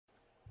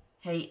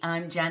Hey,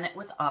 I'm Janet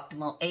with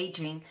Optimal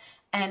Aging,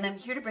 and I'm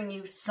here to bring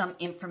you some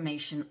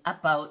information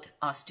about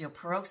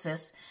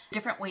osteoporosis,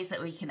 different ways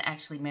that we can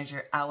actually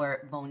measure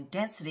our bone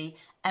density,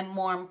 and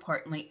more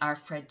importantly, our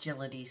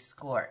fragility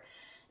score.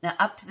 Now,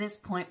 up to this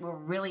point, we're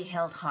really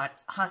held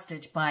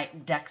hostage by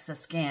DEXA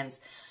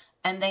scans,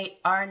 and they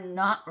are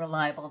not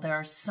reliable. There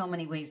are so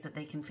many ways that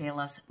they can fail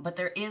us, but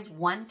there is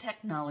one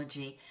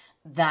technology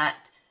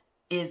that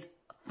is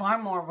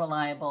far more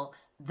reliable,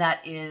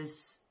 that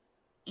is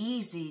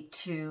easy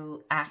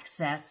to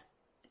access.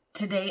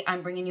 Today,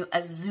 I'm bringing you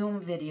a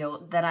Zoom video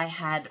that I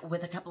had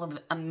with a couple of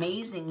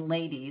amazing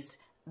ladies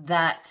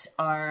that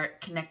are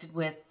connected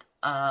with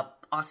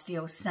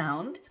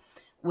OsteoSound,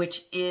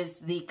 which is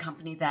the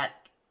company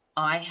that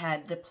I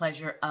had the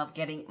pleasure of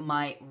getting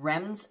my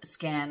R.E.M.S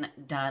scan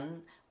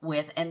done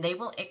with, and they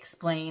will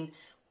explain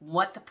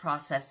what the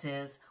process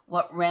is,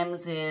 what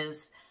R.E.M.S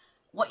is,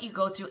 what you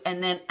go through,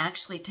 and then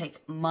actually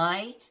take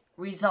my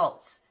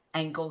results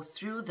and go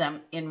through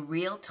them in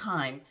real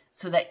time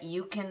so that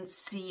you can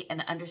see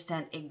and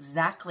understand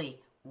exactly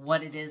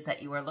what it is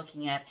that you are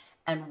looking at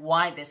and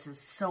why this is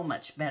so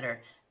much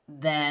better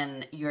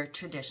than your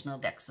traditional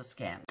DEXA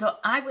scan. So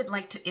I would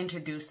like to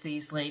introduce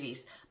these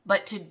ladies,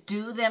 but to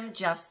do them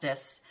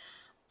justice,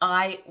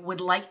 I would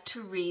like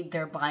to read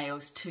their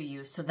bios to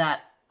you so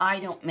that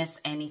I don't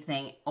miss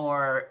anything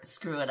or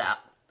screw it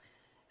up.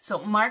 So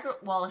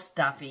Margaret Wallace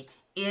Duffy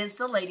is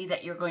the lady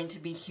that you're going to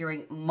be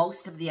hearing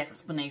most of the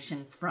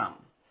explanation from.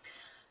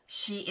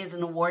 She is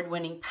an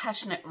award-winning,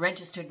 passionate,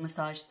 registered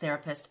massage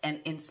therapist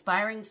and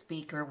inspiring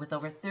speaker with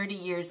over 30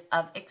 years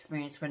of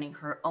experience running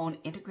her own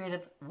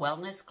integrative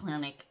wellness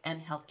clinic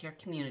and healthcare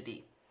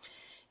community.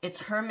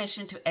 It's her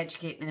mission to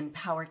educate and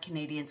empower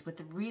Canadians with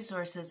the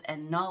resources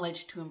and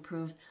knowledge to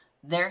improve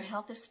their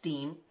health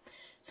esteem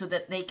so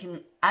that they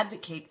can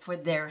advocate for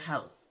their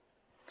health.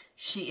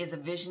 She is a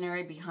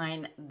visionary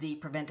behind the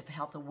Preventive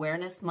Health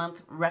Awareness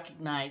Month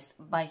recognized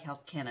by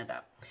Health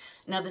Canada.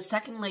 Now, the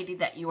second lady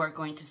that you are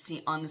going to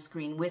see on the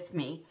screen with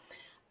me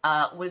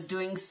was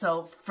doing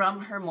so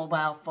from her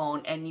mobile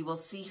phone, and you will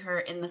see her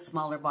in the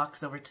smaller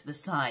box over to the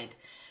side.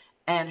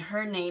 And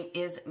her name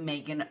is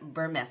Megan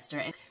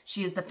Burmester. And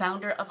she is the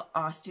founder of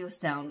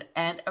OsteoSound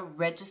and a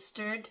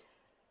registered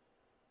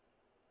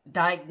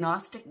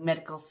diagnostic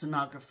medical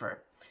sonographer.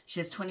 She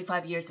has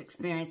 25 years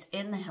experience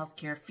in the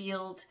healthcare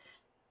field.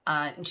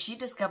 And she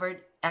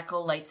discovered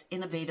Echolight's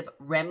innovative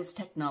R.E.M.S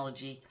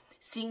technology,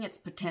 seeing its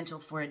potential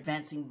for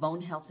advancing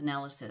bone health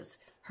analysis.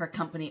 Her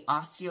company,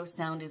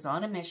 OsteoSound, is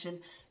on a mission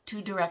to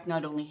direct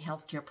not only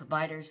healthcare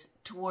providers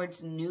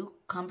towards new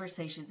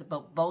conversations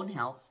about bone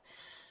health,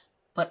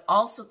 but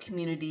also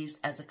communities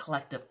as a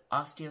collective.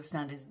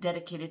 OsteoSound is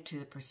dedicated to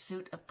the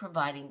pursuit of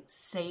providing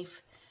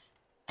safe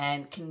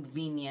and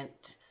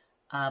convenient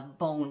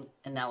bone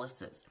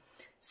analysis.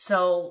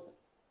 So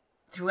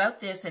throughout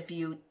this, if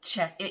you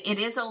check, it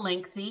is a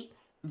lengthy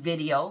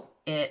video.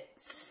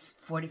 It's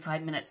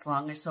 45 minutes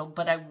long or so,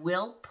 but I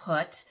will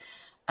put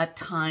a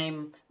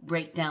time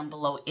breakdown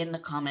below in the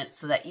comments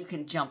so that you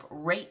can jump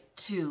right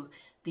to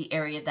the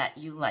area that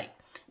you like.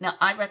 Now,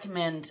 I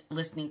recommend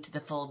listening to the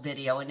full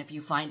video, and if you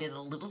find it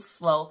a little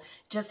slow,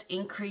 just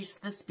increase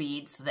the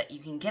speed so that you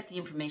can get the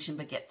information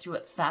but get through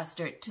it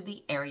faster to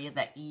the area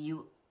that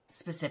you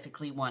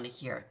specifically want to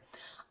hear.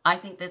 I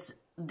think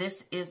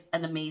this is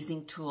an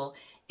amazing tool.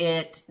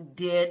 It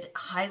did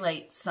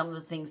highlight some of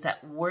the things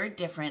that were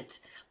different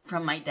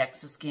from my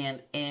DEXA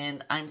scan,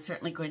 and I'm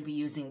certainly going to be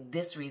using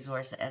this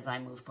resource as I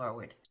move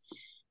forward.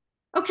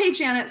 Okay,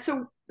 Janet,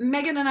 so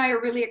Megan and I are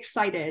really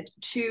excited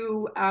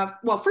to,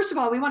 well, first of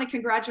all, we want to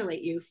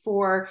congratulate you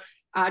for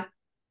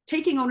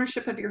taking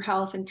ownership of your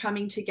health and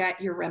coming to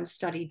get your R.E.M.S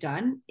study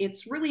done.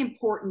 It's really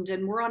important,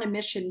 and we're on a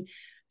mission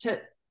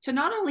to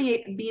not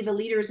only be the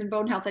leaders in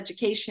bone health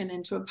education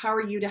and to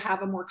empower you to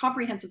have a more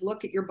comprehensive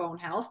look at your bone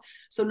health.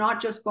 So not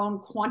just bone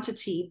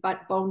quantity,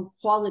 but bone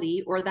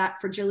quality, or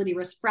that fragility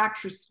risk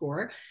fracture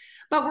score.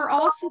 But we're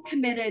also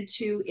committed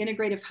to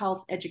integrative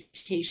health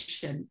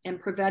education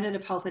and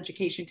preventative health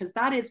education, because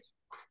that is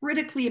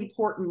critically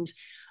important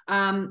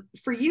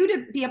for you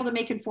to be able to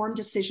make informed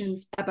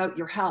decisions about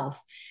your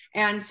health.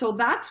 And so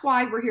that's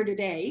why we're here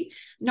today.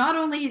 Not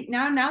only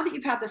now that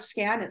you've had the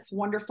scan, it's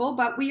wonderful,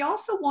 but we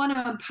also want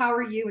to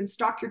empower you and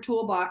stock your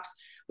toolbox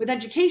with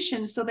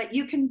education so that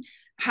you can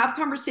have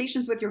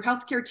conversations with your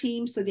healthcare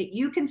team, so that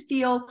you can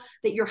feel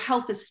that your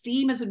health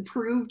esteem is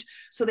improved,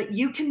 so that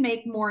you can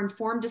make more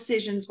informed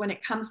decisions when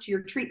it comes to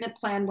your treatment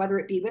plan, whether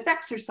it be with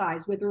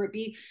exercise, whether it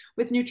be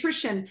with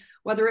nutrition,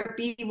 whether it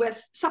be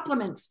with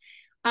supplements.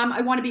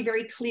 I want to be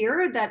very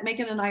clear that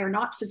Megan and I are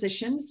not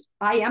physicians.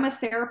 I am a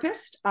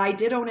therapist. I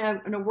did own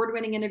an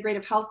award-winning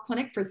integrative health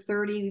clinic for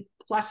 30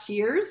 plus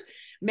years.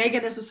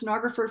 Megan is a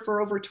sonographer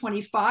for over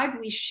 25.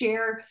 We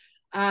share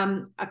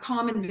a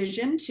common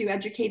vision to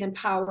educate and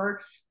empower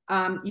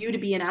you to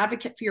be an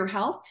advocate for your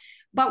health.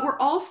 But we're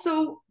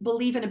also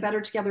believe in a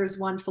better together as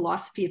one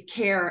philosophy of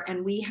care.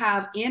 And we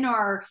have in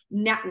our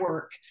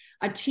network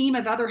a team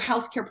of other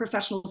healthcare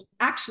professionals,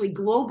 actually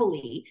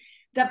globally,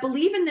 that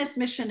believe in this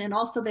mission and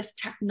also this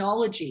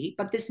technology,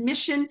 but this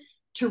mission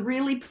to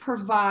really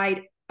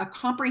provide a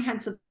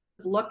comprehensive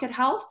look at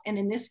health, and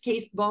in this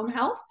case, bone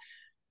health,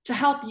 to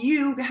help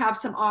you have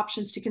some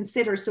options to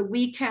consider. So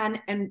we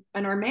can, and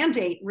our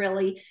mandate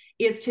really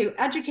is to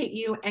educate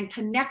you and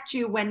connect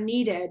you when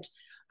needed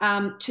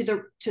to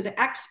the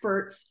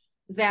experts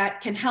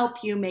that can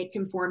help you make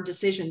informed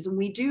decisions. And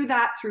we do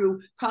that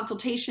through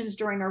consultations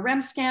during our R.E.M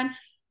scan.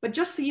 But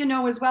just so you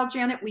know as well,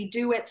 Janet, we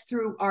do it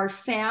through our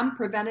FAM,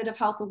 Preventative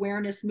Health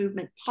Awareness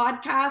Movement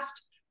podcast,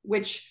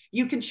 which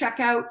you can check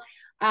out,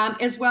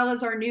 as well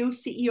as our new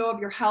CEO of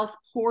Your Health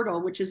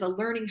portal, which is a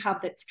learning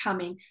hub that's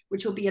coming,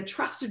 which will be a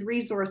trusted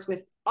resource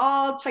with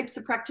all types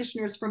of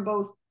practitioners from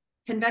both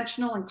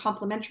conventional and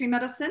complementary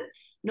medicine.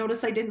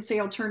 Notice I didn't say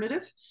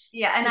alternative.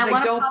 Yeah, and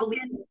I don't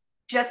believe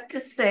just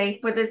to say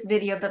for this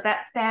video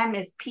that FAM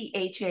is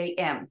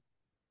PHAM.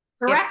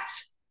 Correct.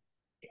 Yes.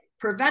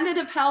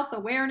 Preventative Health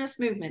Awareness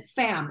Movement,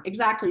 FAM,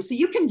 exactly. So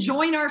you can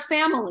join our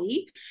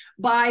family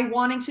by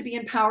wanting to be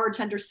empowered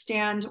to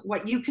understand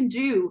what you can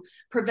do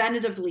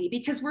preventatively,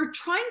 because we're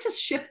trying to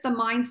shift the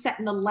mindset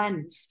and the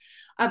lens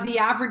of the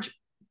average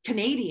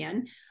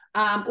Canadian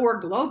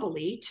or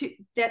globally to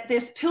that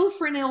this pill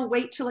for an ill,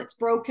 wait till it's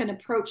broken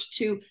approach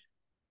to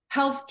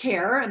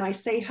healthcare. And I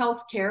say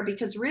healthcare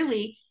because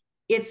really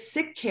it's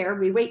sick care.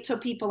 We wait till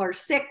people are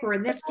sick, or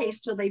in this case,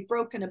 till they've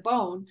broken a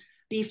bone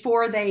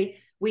before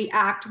we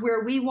act,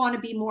 where we want to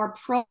be more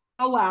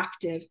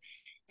proactive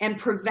and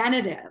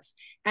preventative.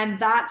 And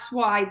that's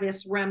why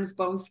this R.E.M.S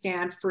bone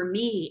scan for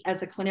me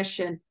as a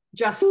clinician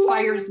just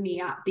fires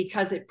me up,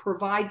 because it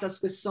provides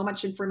us with so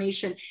much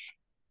information.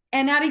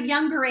 And at a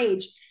younger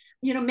age,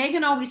 you know,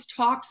 Megan always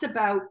talks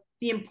about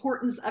the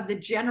importance of the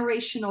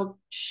generational,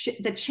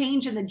 the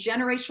change in the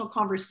generational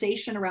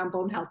conversation around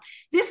bone health.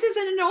 This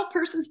isn't an old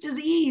person's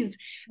disease.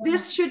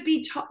 This should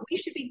be, we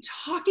should be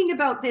talking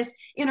about this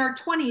in our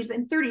 20s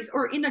and 30s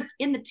or in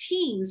the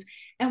teens.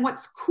 And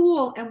what's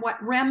cool and what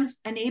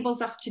R.E.M.S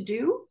enables us to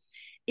do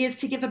is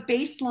to give a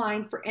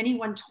baseline for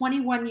anyone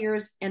 21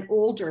 years and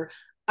older,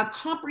 a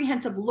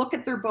comprehensive look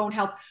at their bone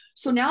health.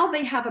 So now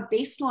they have a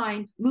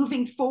baseline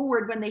moving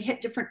forward when they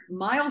hit different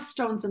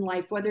milestones in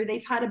life, whether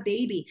they've had a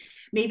baby,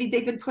 maybe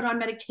they've been put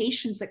on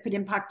medications that could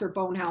impact their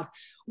bone health,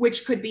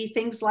 which could be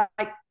things like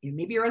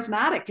maybe you're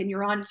asthmatic and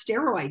you're on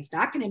steroids,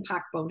 that can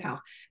impact bone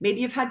health.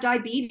 Maybe you've had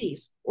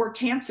diabetes or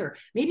cancer.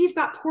 Maybe you've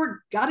got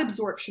poor gut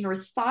absorption or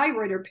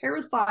thyroid or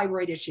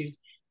parathyroid issues.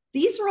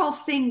 These are all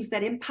things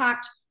that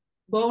impact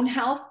bone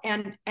health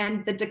and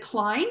the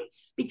decline,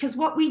 because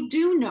what we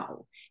do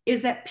know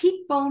is that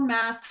peak bone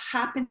mass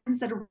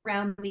happens at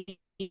around the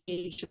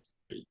age of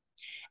 30.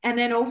 And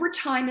then over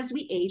time, as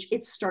we age,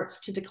 it starts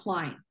to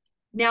decline.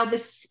 Now, the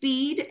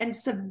speed and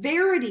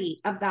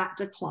severity of that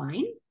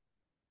decline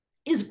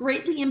is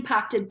greatly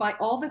impacted by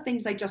all the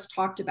things I just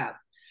talked about.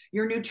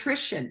 Your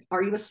nutrition.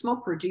 Are you a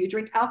smoker? Do you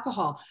drink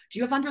alcohol? Do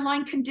you have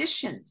underlying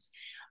conditions?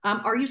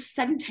 Are you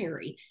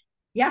sedentary?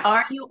 Yes.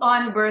 Are you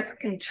on birth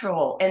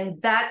control?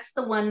 And that's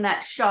the one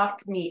that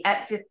shocked me.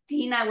 At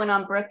 15, I went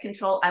on birth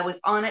control. I was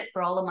on it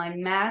for all of my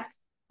mass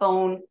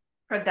bone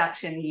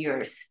production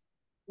years.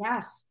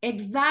 Yes,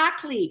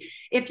 exactly.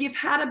 If you've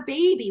had a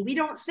baby, we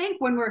don't think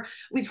when we're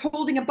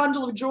holding a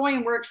bundle of joy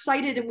and we're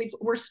excited and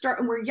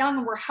we're young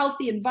and we're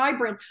healthy and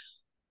vibrant.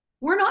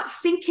 We're not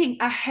thinking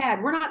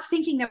ahead. We're not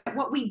thinking that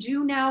what we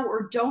do now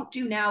or don't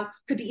do now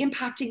could be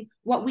impacting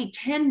what we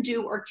can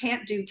do or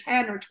can't do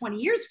 10 or 20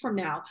 years from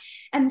now.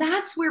 And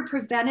that's where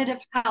preventative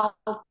health,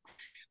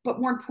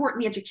 but more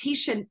importantly,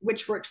 education,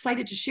 which we're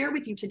excited to share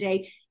with you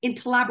today, in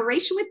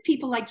collaboration with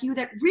people like you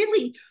that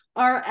really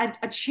are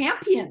a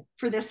champion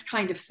for this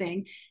kind of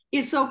thing,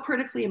 is so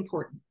critically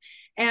important.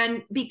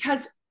 And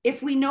because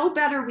if we know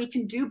better, we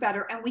can do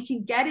better, and we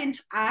can get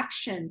into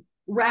action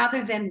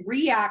rather than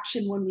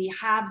reaction when we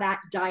have that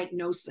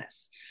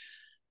diagnosis.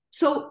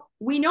 So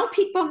we know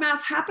peak bone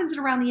mass happens at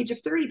around the age of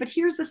 30, but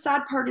here's the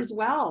sad part as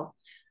well.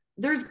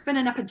 There's been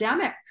an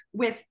epidemic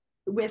with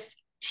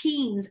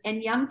teens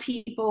and young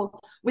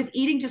people with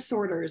eating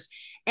disorders,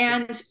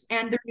 and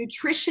their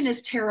nutrition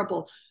is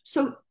terrible.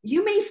 So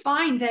you may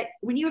find that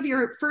when you have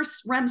your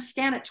first R.E.M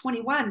scan at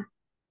 21,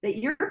 that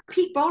your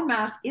peak bone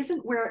mass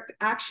isn't where it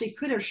actually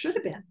could or should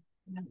have been.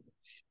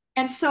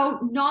 And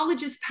so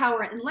knowledge is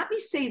power. And let me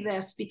say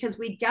this, because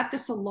we get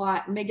this a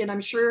lot. Megan, I'm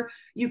sure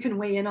you can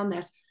weigh in on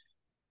this.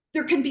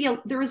 There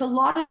is a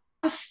lot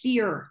of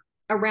fear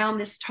around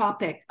this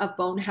topic of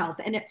bone health.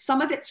 And some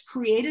of it's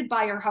created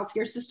by our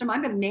healthcare system.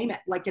 I'm going to name it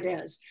like it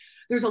is.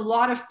 There's a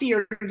lot of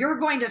fear. You're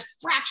going to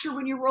fracture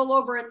when you roll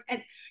over,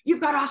 and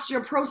you've got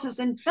osteoporosis,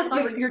 and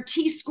your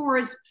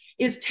T-score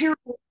is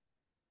terrible.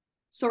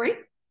 Sorry?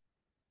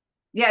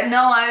 Yeah,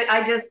 no,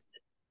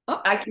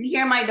 I can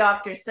hear my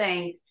doctor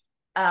saying,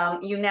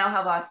 you now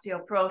have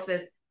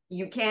osteoporosis.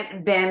 You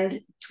can't bend,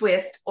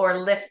 twist, or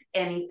lift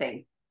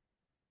anything.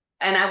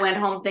 And I went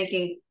home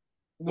thinking,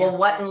 well,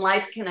 what in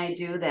life can I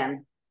do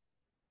then?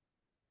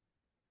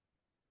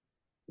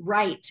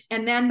 Right.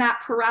 And then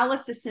that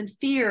paralysis and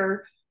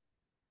fear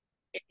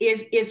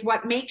is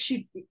what makes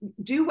you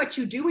do what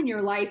you do in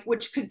your life,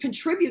 which could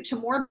contribute to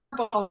more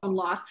bone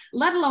loss,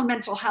 let alone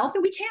mental health.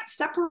 And we can't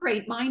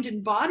separate mind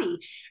and body.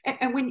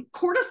 And when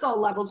cortisol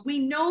levels, we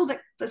know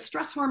that the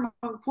stress hormone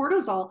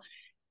cortisol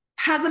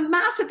has a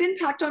massive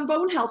impact on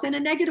bone health in a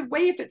negative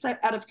way if it's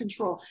out of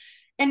control.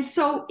 And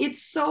so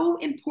it's so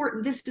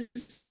important. This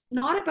is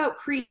not about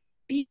creating,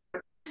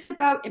 it's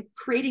about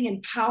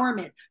creating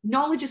empowerment.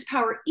 Knowledge is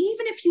power.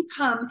 Even if you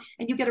come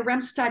and you get a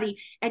REM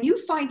study and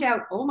you find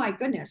out, oh my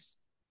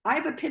goodness, I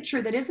have a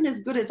picture that isn't as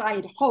good as I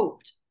had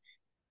hoped.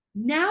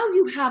 Now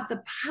you have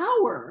the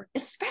power,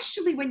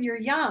 especially when you're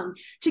young,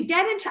 to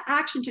get into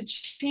action, to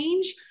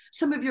change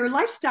some of your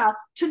lifestyle,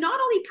 to not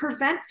only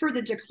prevent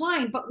further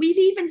decline, but we've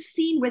even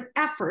seen with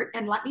effort,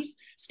 and let me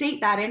state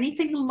that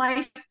anything in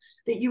life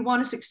that you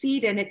want to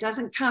succeed in, it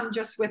doesn't come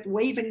just with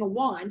waving a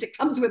wand, it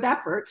comes with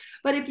effort.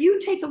 But if you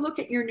take a look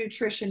at your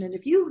nutrition, and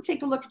if you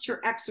take a look at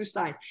your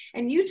exercise,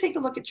 and you take a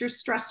look at your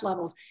stress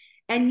levels,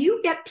 and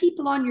you get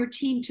people on your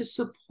team to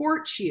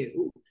support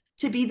you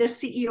to be the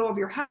CEO of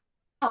your health,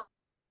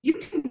 you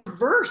can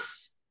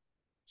reverse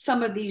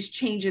some of these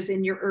changes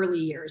in your early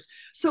years.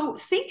 So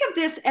think of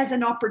this as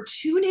an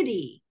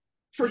opportunity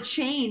for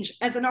change,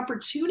 as an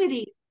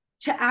opportunity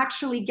to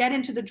actually get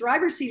into the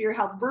driver's seat of your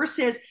health,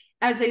 versus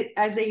as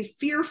a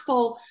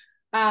fearful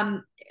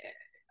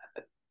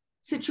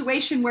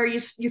situation where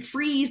you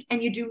freeze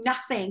and you do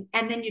nothing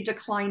and then you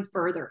decline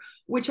further,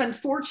 which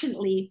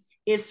unfortunately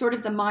is sort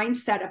of the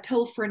mindset, a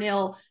pill for an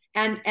ill.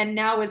 And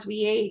now as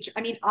we age,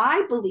 I mean,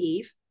 I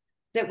believe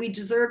that we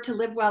deserve to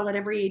live well at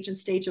every age and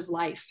stage of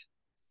life,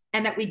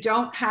 and that we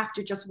don't have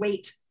to just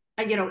wait.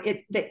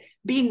 That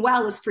being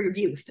well is for your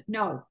youth.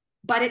 No,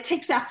 but it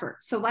takes effort.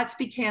 So let's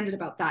be candid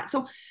about that.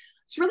 So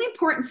it's really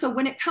important. So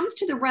when it comes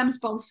to the R.E.M.S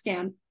bone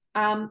scan,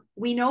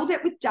 we know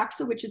that with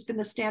DEXA, which has been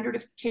the standard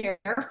of care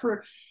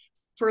for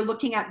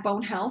looking at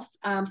bone health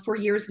for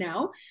years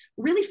now,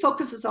 really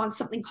focuses on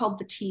something called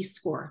the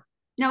T-score.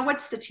 Now,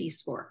 what's the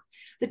T-score?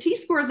 The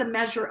T-score is a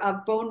measure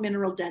of bone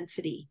mineral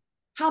density.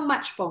 How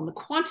much bone, the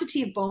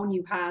quantity of bone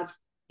you have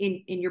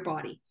in your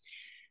body.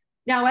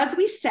 Now, as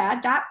we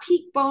said, that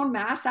peak bone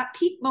mass, that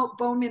peak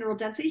bone mineral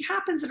density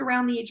happens at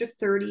around the age of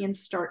 30 and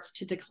starts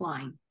to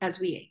decline as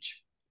we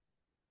age.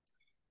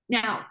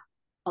 Now,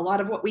 a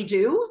lot of what we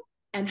do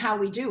and how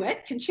we do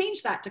it can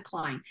change that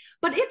decline,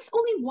 but it's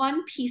only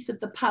one piece of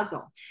the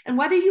puzzle. And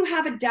whether you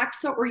have a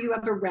DEXA or you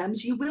have a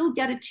R.E.M.S, you will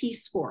get a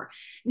T-score.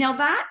 Now,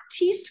 that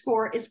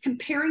T-score is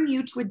comparing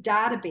you to a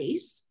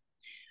database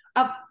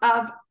of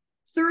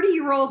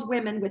 30-year-old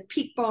women with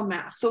peak bone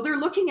mass. So they're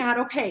looking at,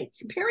 okay,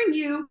 comparing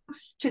you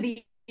to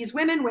these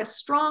women with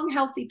strong,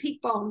 healthy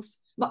peak bone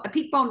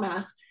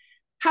mass,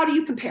 how do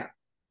you compare?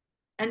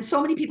 And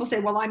so many people say,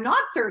 well, I'm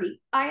not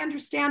 30. I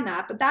understand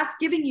that, but that's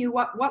giving you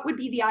what would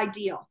be the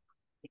ideal.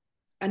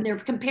 And they're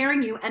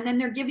comparing you, and then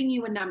they're giving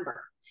you a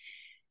number.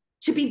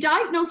 To be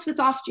diagnosed with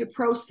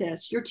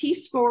osteoporosis, your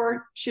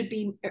T-score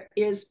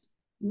is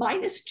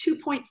minus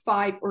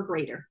 2.5 or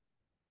greater.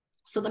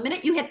 So the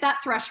minute you hit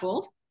that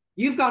threshold,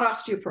 you've got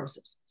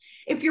osteoporosis.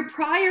 If you're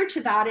prior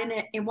to that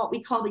in what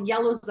we call the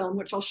yellow zone,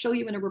 which I'll show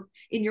you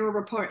in your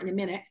report in a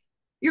minute,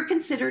 you're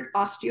considered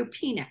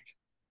osteopenic.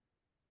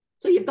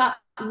 So you've got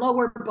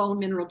lower bone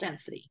mineral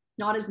density,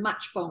 not as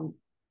much bone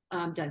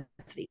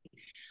density.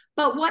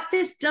 But what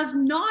this does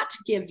not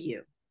give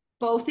you,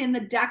 both in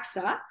the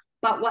DEXA,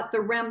 but what the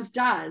R.E.M.S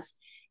does,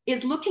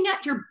 is looking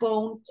at your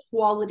bone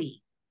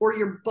quality or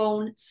your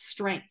bone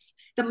strength,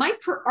 the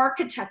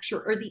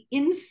microarchitecture or the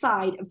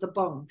inside of the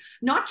bone,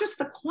 not just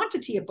the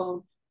quantity of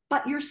bone,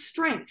 but your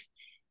strength.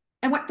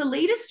 And what the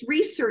latest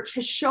research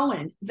has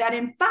shown, that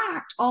in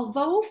fact,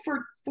 although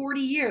for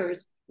 40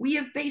 years, we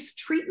have based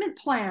treatment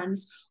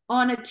plans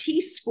on a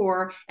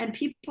T-score, and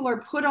people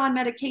are put on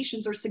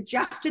medications or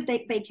suggested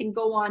they can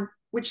go on,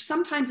 which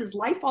sometimes is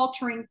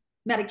life-altering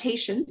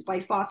medications,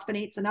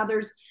 biphosphonates and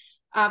others,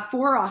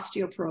 for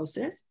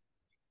osteoporosis.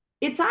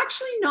 It's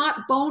actually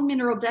not bone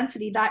mineral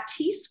density, that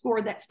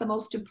T-score, that's the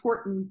most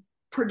important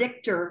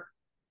predictor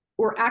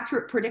or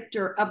accurate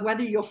predictor of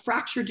whether you'll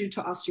fracture due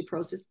to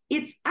osteoporosis.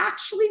 It's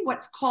actually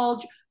what's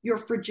called your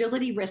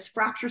fragility risk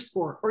fracture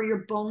score, or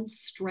your bone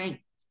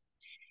strength.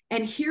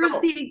 And here's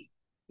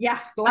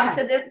yes, go ahead. Up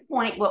to this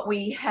point, what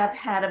we have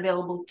had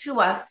available to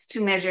us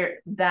to measure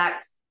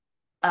that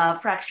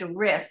fracture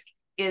risk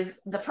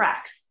is the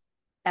FRAX,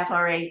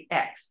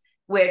 F-R-A-X,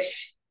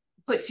 which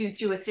puts you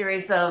through a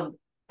series of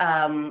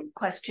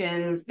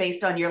questions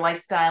based on your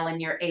lifestyle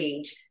and your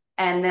age.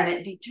 And then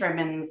it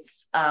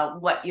determines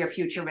what your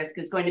future risk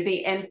is going to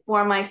be. And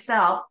for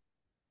myself,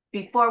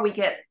 before we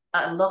get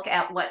a look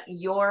at what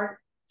your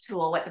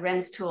tool, what the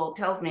R.E.M.S tool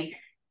tells me,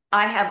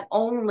 I have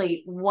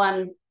only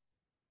one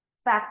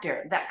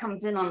factor that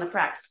comes in on the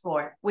FRAX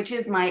score, which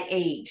is my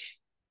age.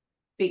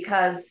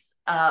 Because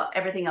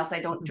everything else, I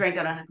don't drink,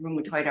 I don't have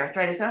rheumatoid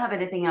arthritis, I don't have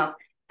anything else.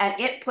 And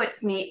it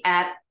puts me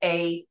at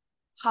a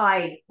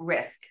high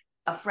risk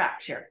of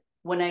fracture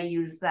when I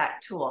use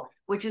that tool,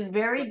 which is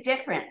very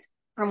different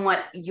from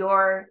what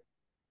your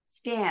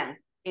scan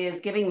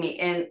is giving me,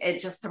 and it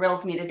just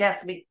thrills me to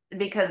death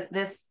because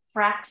this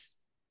Frax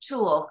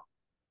tool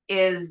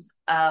is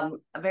a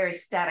very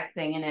static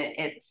thing,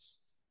 and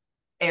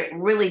it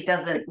really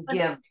doesn't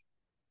give,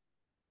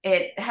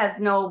 it has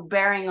no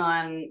bearing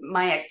on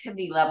my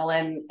activity level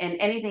and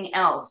anything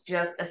else,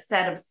 just a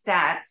set of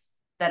stats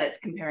that it's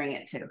comparing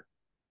it to.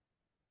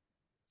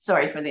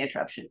 Sorry for the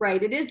interruption.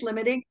 Right, it is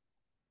limiting.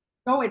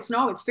 No, it's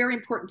a very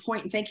important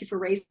point, and thank you for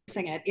raising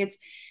it.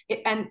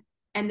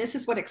 And this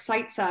is what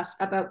excites us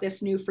about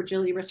this new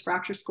fragility risk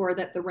fracture score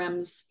that the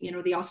R.E.M.S, the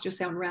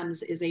OsteoSound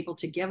R.E.M.S is able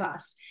to give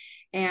us.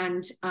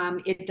 And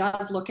it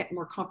does look at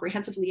more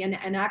comprehensively.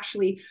 And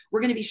actually, we're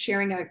going to be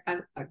sharing a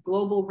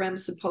global R.E.M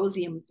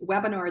symposium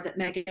webinar that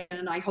Megan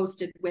and I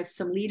hosted with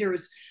some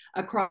leaders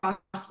across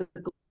the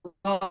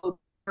globe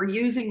for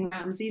using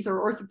R.E.M.S. These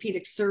are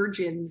orthopedic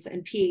surgeons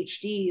and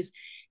PhDs,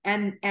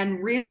 and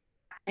really,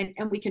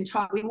 and we can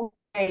talk, we won't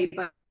say,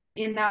 but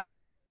in that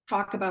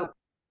talk about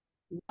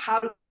how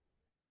to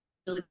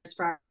this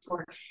fracture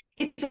score.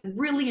 It's a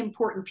really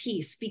important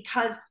piece,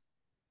 because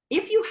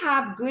if you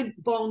have good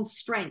bone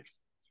strength,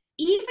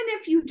 even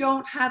if you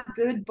don't have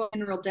good bone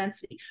mineral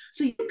density,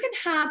 so you can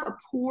have a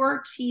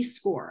poor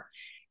T-score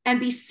and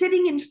be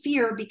sitting in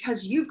fear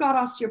because you've got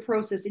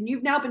osteoporosis and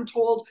you've now been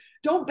told,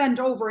 don't bend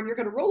over, and you're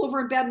going to roll over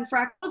in bed and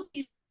fracture,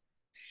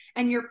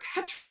 and you're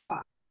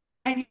petrified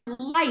and your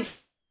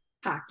life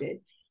impacted,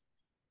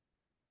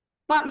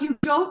 but you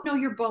don't know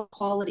your bone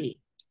quality.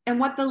 And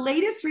what the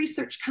latest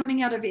research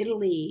coming out of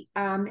Italy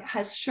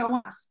has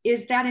shown us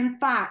is that, in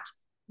fact,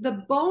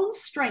 the bone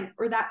strength,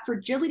 or that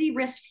fragility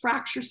risk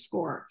fracture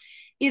score,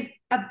 is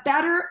a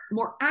better,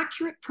 more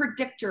accurate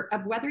predictor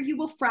of whether you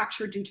will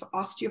fracture due to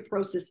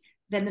osteoporosis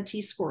than the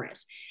T-score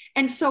is.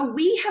 And so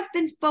we have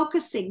been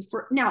focusing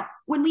now,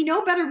 when we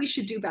know better, we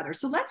should do better.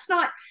 So let's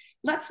not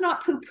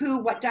poo-poo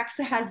what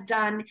DEXA has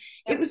done.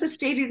 It was a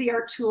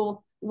state-of-the-art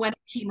tool when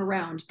it came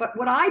around. But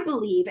what I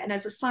believe, and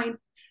as a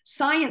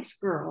science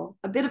girl,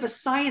 a bit of a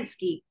science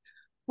geek,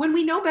 when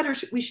we know better,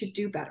 we should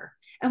do better.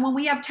 And when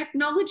we have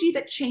technology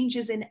that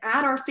changes and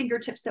at our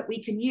fingertips that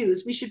we can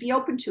use, we should be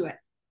open to it.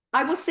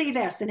 I will say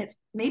this, and it's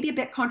maybe a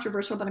bit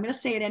controversial, but I'm going to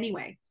say it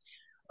anyway.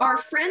 Our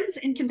friends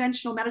in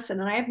conventional medicine,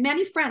 and I have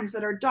many friends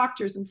that are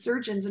doctors and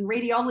surgeons and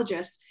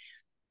radiologists,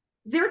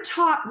 they're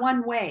taught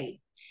one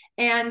way.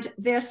 And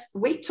this,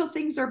 wait till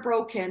things are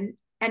broken,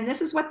 and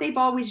this is what they've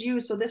always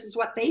used, so this is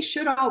what they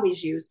should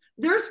always use.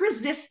 There's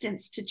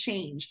resistance to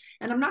change.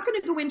 And I'm not going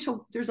to go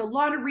into, there's a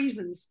lot of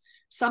reasons,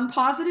 some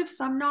positive,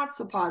 some not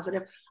so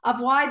positive,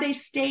 of why they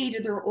stay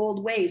to their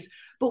old ways.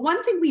 But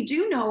one thing we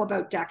do know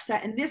about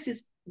DEXA, and this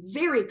is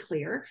very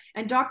clear,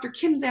 and Dr.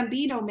 Kim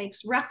Zambito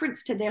makes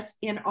reference to this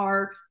in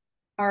our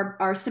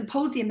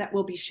symposium that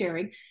we'll be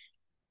sharing,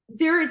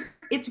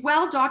 it's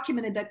well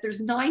documented that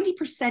there's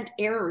 90%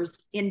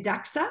 errors in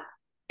DEXA,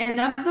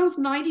 and of those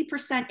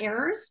 90%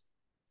 errors,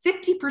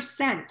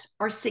 50%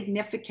 are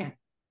significant.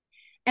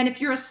 And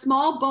if you're a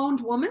small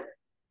boned woman,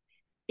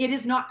 it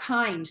is not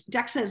kind.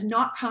 DEXA is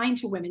not kind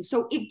to women.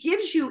 So it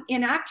gives you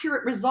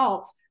inaccurate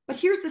results. But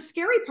here's the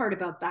scary part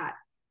about that.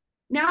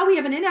 Now we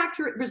have an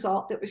inaccurate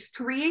result that has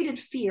created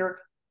fear.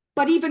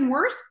 But even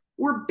worse,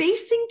 we're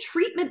basing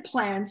treatment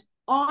plans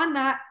on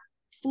that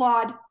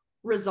flawed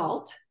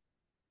result,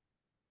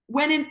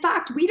 when in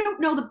fact we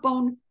don't know the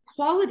bone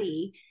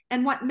quality.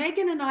 And what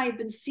Megan and I have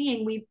been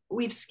seeing,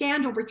 we've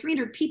scanned over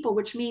 300 people,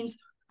 which means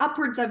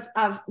upwards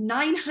of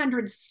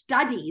 900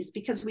 studies,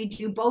 because we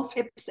do both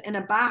hips and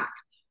a back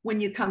when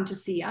you come to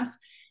see us.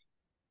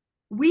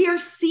 We are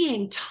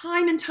seeing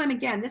time and time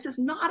again, this is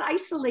not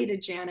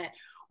isolated, Janet,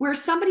 where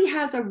somebody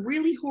has a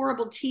really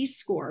horrible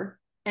T-score,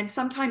 and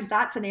sometimes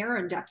that's an error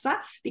in DEXA,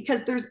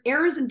 because there's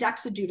errors in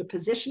DEXA due to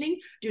positioning,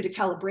 due to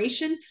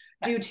calibration,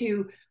 due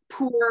to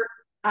poor,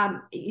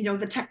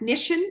 the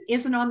technician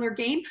isn't on their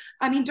game.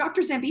 I mean,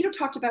 Dr. Zambito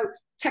talked about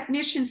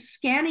technicians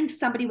scanning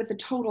somebody with a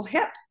total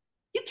hip.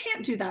 You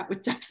can't do that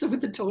with DEXA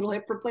with a total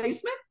hip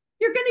replacement.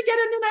 You're going to get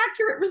an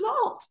inaccurate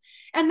result.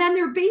 And then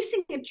they're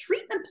basing a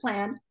treatment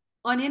plan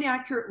on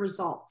inaccurate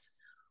results.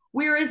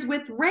 Whereas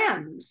with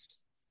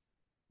R.E.M.S,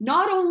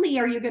 not only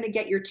are you going to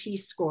get your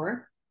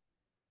T-score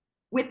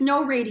with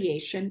no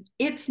radiation,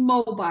 it's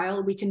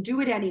mobile. We can do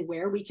it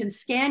anywhere. We can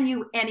scan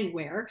you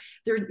anywhere.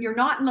 You're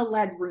not in a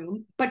lead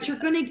room, but you're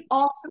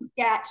also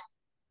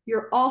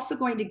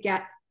going to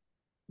get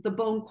the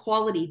bone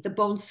quality, the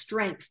bone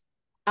strength,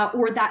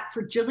 or that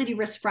fragility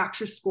risk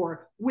fracture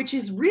score, which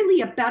is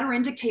really a better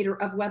indicator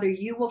of whether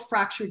you will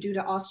fracture due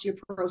to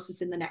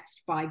osteoporosis in the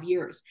next 5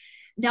 years.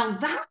 Now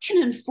that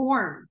can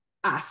inform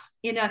us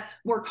in a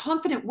more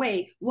confident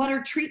way what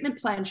our treatment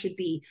plan should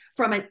be,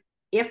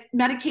 if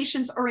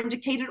medications are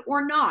indicated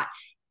or not,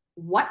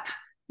 what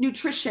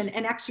nutrition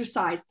and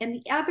exercise. And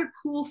the other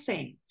cool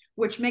thing,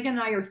 which Megan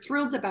and I are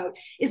thrilled about,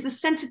 is the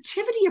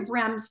sensitivity of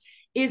R.E.M.S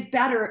is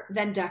better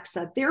than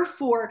DEXA.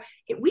 Therefore,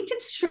 we can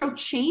show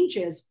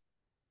changes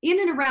in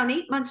and around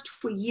 8 months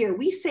to a year.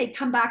 We say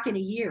come back in a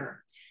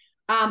year.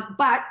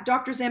 But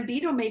Dr.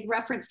 Zambito made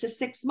reference to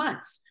 6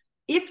 months.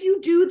 If you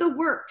do the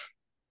work,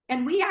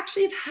 and we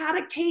actually have had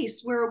a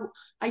case where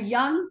a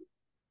young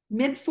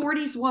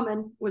mid-40s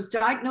woman, was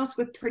diagnosed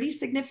with pretty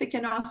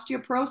significant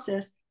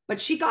osteoporosis, but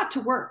she got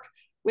to work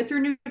with her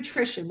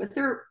nutrition, with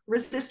her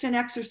resistant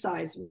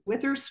exercise,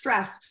 with her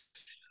stress,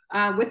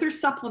 with her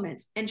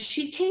supplements. And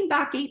she came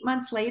back 8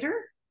 months later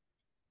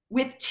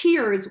with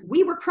tears.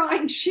 We were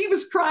crying. She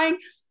was crying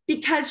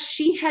because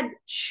she had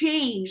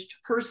changed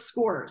her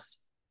scores.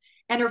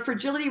 And her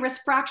fragility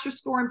risk fracture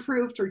score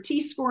improved, her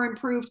T score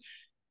improved.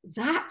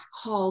 That's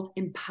called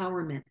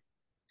empowerment.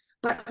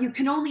 But you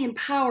can only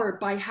empower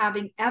by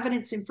having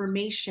evidence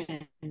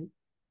information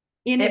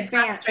in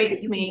advance. It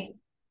frustrates me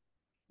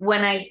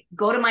when I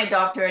go to my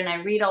doctor and I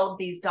read all of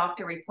these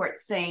doctor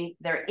reports saying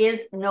there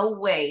is no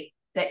way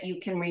that you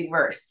can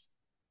reverse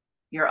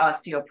your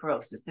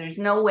osteoporosis. There's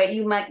no way.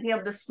 You might be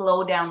able to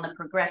slow down the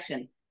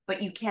progression,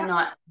 but you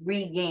cannot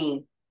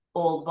regain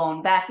old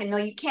bone back. And no,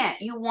 you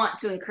can't. You want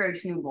to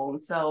encourage new bone.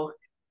 So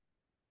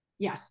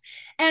yes.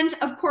 And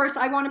of course,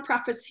 I want to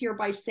preface here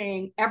by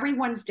saying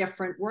everyone's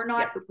different. We're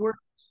not,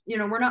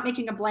 we're not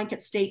making a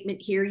blanket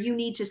statement here. You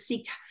need to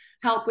seek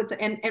help with,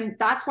 and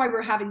that's why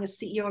we're having the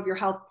CEO of Your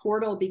Health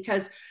portal,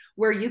 because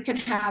where you can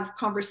have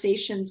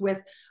conversations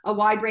with a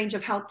wide range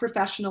of health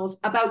professionals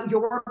about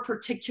your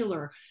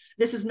particular.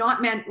 This is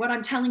not meant, what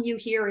I'm telling you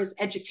here is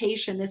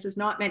education. This is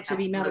not meant to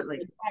be medical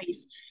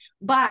advice.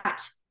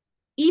 But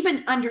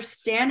even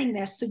understanding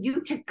this, so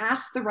you can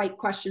ask the right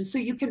questions, so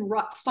you can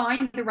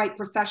find the right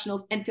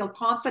professionals and feel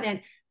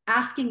confident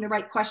asking the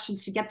right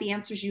questions to get the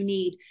answers you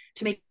need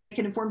to make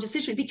an informed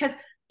decision. Because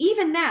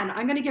even then,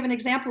 I'm going to give an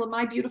example of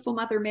my beautiful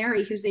mother,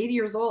 Mary, who's 80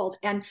 years old.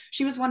 And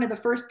she was one of the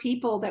first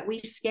people that we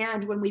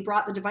scanned when we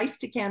brought the device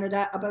to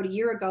Canada about a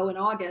year ago in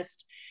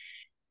August.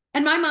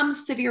 And my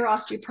mom's severe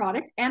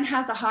osteoporotic and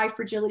has a high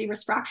fragility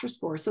risk fracture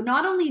score. So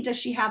not only does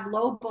she have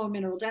low bone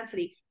mineral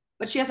density,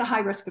 but she has a high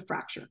risk of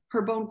fracture.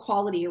 Her bone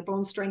quality, her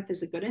bone strength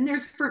isn't good. And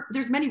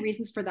there's many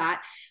reasons for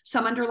that.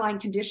 Some underlying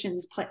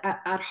conditions play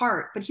at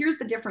heart. But here's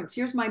the difference.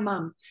 Here's my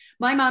mom.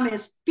 My mom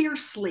is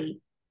fiercely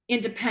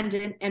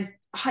independent and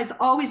has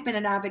always been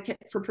an advocate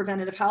for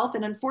preventative health.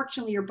 And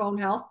unfortunately, your bone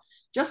health,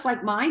 just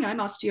like mine, I'm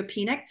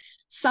osteopenic.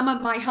 Some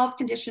of my health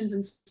conditions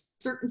and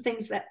certain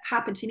things that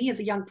happened to me as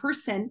a young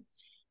person,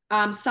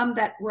 some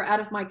that were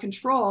out of my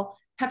control,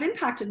 have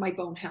impacted my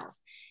bone health.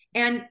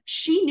 And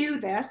she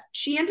knew this.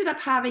 She ended up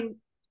having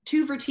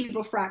 2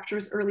 vertebral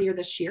fractures earlier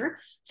this year,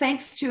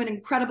 thanks to an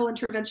incredible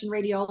intervention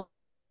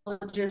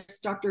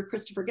radiologist, Dr.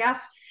 Christopher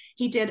Guest.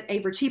 He did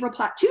two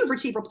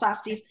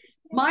vertebroplasties.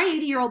 My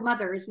 80-year-old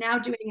mother is now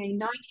doing a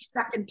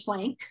 90-second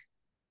plank.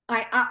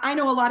 I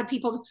know a lot of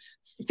people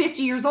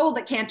 50 years old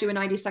that can't do a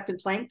 90-second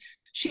plank.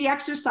 She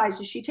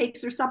exercises, she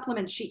takes her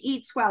supplements, she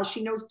eats well,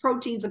 she knows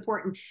protein's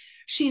important.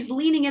 She's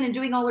leaning in and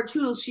doing all her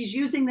tools. She's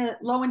using the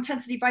low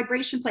intensity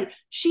vibration plate.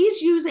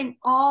 She's using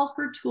all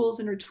her tools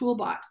in her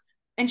toolbox.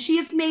 And she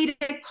has made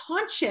a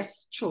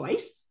conscious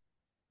choice,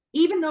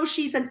 even though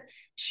she's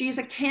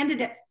a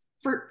candidate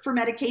for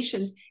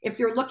medications. If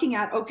you're looking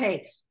at,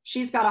 okay,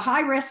 she's got a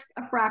high risk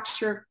of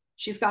fracture,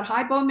 she's got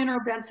high bone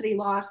mineral density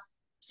loss,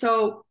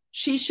 so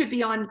she should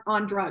be on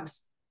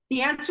drugs.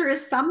 The answer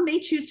is some may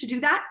choose to do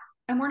that,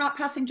 and we're not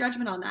passing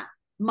judgment on that.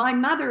 My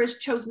mother has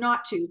chose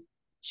not to.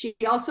 She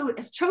also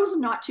has chosen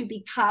not to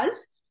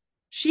because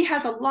she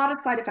has a lot of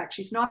side effects.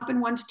 She's not been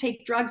one to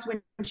take drugs.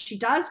 When she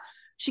does,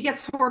 she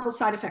gets horrible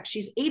side effects.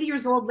 She's 80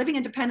 years old, living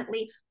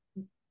independently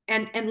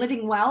and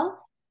living well.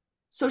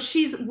 So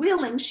she's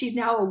willing, she's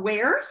now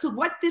aware. So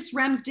what this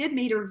R.E.M.S did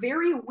made her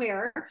very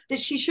aware that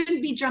she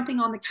shouldn't be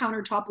jumping on the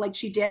countertop like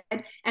she did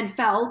and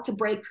fell to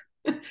break,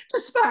 to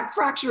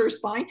fracture her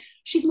spine.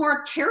 She's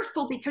more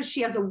careful because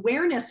she has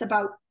awareness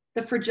about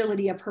the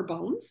fragility of her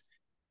bones,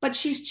 but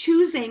she's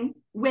choosing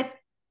with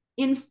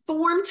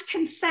informed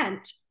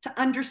consent to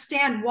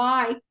understand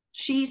why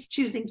she's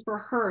choosing for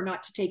her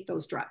not to take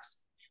those drugs.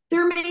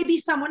 There may be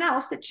someone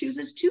else that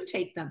chooses to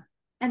take them,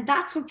 and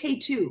that's okay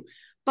too.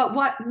 But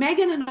what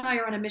Megan and I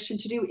are on a mission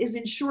to do is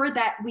ensure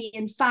that we,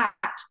 in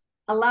fact,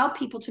 allow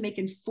people to make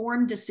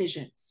informed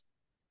decisions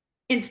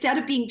instead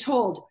of being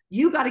told,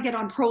 you got to get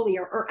on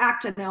Prolia or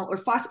Actonel or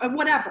or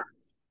whatever,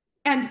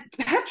 and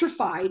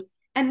petrified,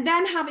 and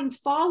then having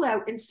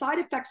fallout and side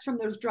effects from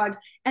those drugs.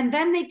 And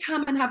then they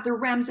come and have their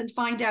R.E.M.S and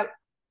find out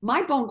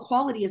my bone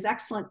quality is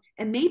excellent.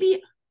 And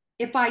maybe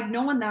if I'd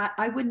known that,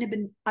 I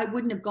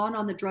wouldn't have gone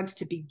on the drugs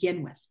to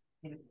begin with.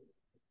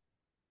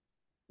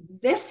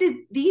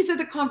 These are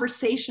the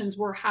conversations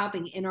we're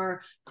having in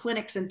our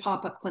clinics and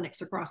pop-up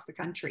clinics across the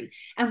country,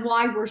 and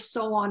why we're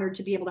so honored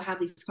to be able to have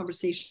this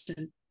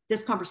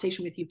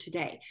conversation with you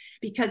today,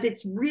 because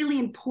it's really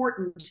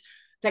important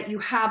that you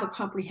have a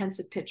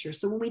comprehensive picture.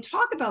 So when we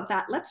talk about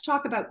that, let's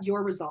talk about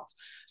your results.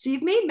 So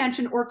you've made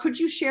mention, or could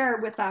you share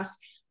with us,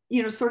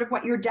 sort of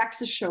what your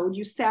DEXA showed?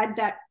 You said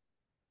that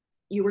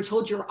you were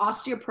told you're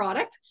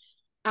osteoporotic,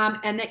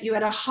 and that you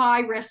had a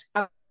high risk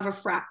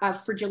of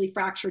fragility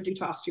fracture due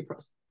to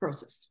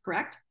osteoporosis,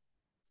 correct?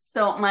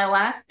 So my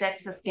last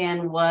DEXA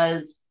scan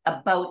was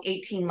about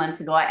 18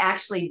 months ago. I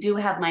actually do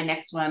have my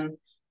next one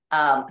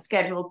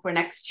scheduled for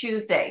next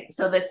Tuesday.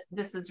 So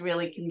this is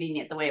really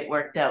convenient the way it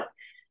worked out.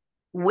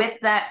 With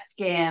that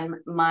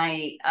scan,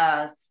 my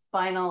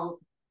spinal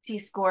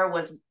T-score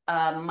was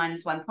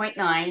minus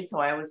 1.9, so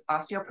I was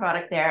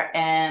osteoporotic there,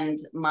 and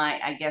my,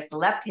 I guess,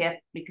 left hip,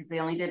 because they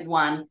only did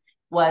one,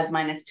 was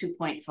minus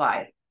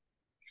 2.5.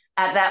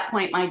 At that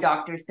point, my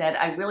doctor said,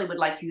 I really would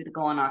like you to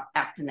go on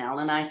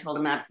Actonel. And I told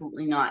him,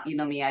 absolutely not. You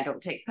know me, I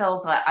don't take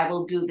pills. I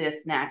will do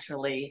this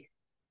naturally.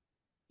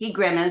 He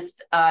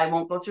grimaced. I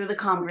won't go through the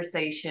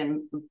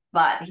conversation,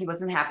 but he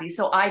wasn't happy.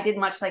 So I did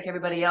much like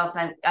everybody else.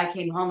 I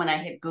came home and I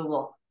hit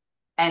Google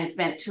and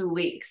spent 2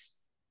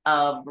 weeks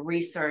of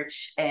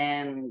research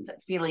and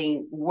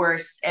feeling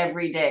worse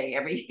every day.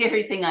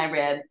 Everything I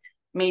read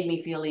made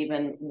me feel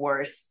even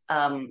worse.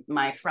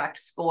 My FRAC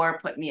score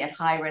put me at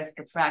high risk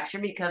of fracture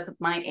because of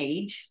my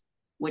age,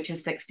 which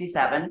is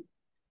 67,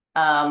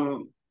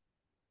 and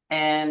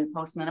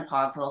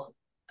postmenopausal,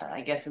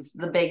 I guess is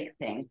the big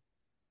thing.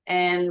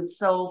 And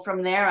so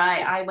from there,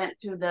 I went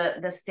through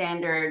the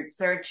standard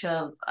search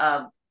of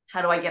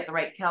how do I get the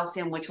right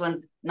calcium, which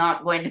one's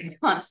not going to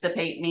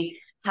constipate me,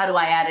 how do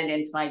I add it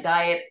into my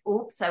diet?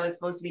 Oops, I was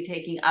supposed to be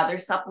taking other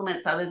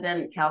supplements other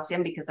than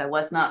calcium because I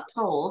was not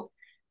told.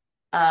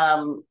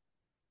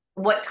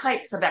 What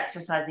types of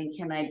exercising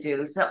can I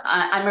do? So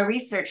I'm a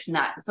research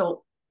nut.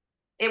 So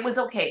it was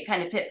okay, it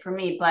kind of fit for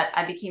me, but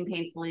I became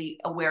painfully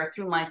aware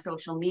through my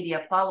social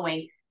media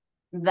following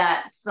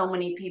that so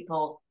many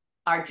people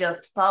are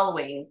just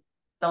following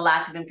the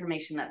lack of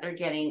information that they're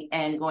getting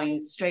and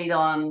going straight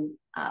on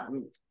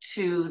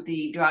to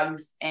the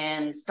drugs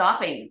and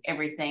stopping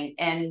everything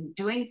and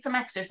doing some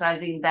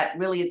exercising that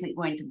really isn't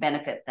going to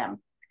benefit them.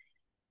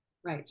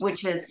 Right.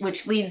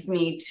 Which leads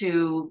me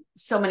to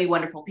so many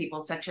wonderful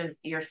people such as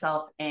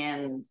yourself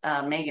and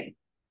Megan.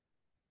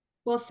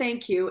 Well,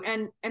 thank you.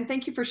 And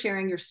thank you for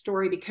sharing your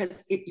story,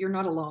 because you're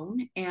not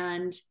alone.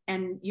 And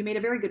you made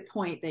a very good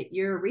point that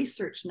you're a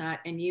research nut,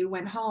 and you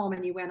went home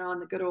and you went on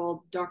the good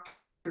old Dr.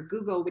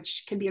 Google,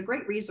 which can be a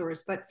great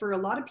resource. But for a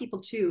lot of people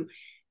too,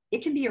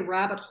 it can be a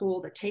rabbit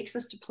hole that takes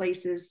us to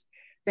places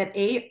that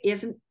A,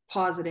 isn't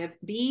positive,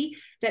 B,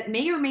 that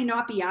may or may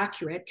not be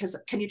accurate, because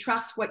can you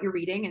trust what you're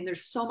reading? And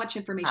there's so much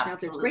information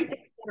out there. It's great that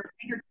we're at our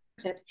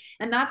fingertips.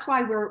 And that's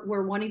why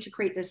we're wanting to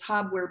create this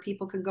hub where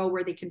people can go,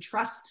 where they can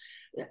trust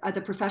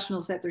the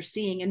professionals that they're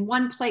seeing in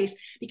one place,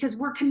 because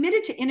we're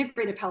committed to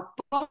integrative health.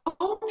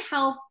 Bone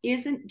health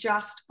isn't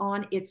just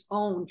on its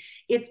own,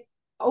 it's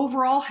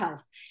overall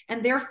health.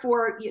 And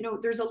therefore, you know,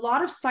 there's a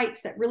lot of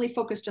sites that really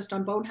focus just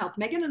on bone health.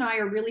 Megan and I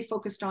are really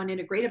focused on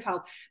integrative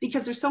health,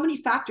 because there's so many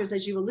factors,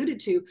 as you alluded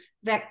to,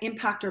 that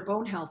impact our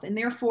bone health. And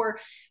therefore,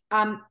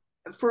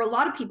 for a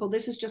lot of people,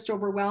 this is just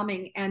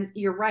overwhelming. And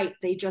you're right,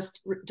 they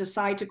just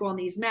decide to go on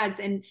these meds.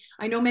 And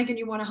I know, Megan,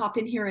 you want to hop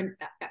in here, and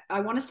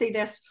I want to say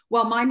this,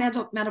 well, my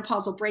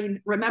menopausal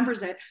brain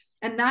remembers it.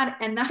 And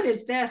that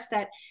is this,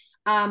 that,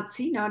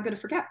 see, now I'm going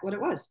to forget what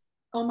it was.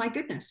 Oh my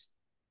goodness.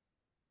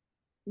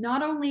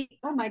 Not only,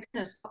 oh my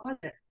goodness, what was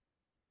it?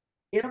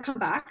 It'll come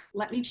back.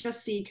 Let me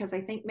just see, because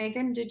I think,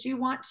 Megan, did you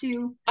want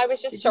to? I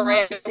was just sorry.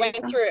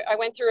 I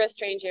went through a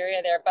strange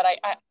area there, but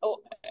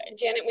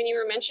Janet, when you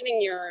were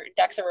mentioning your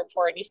DEXA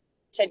report, you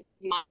said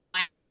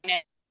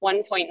minus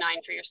 1.9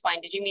 for your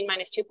spine. Did you mean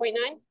minus 2.9?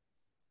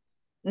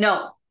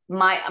 No,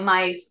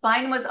 my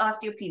spine was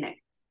osteopenic.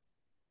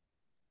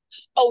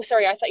 Oh,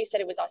 sorry. I thought you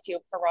said it was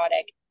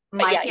osteoporotic.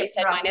 But yeah, you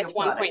said minus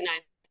 1.9.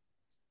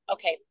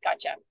 Okay,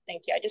 gotcha.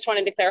 Thank you. I just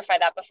wanted to clarify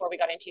that before we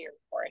got into your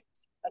report.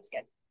 That's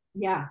good.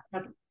 Yeah,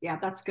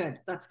 that's good.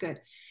 That's good.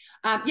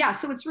 Yeah,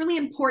 so it's really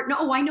important.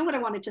 Oh, I know what I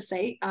wanted to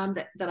say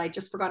that I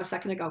just forgot a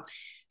second ago.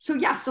 So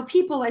yeah, so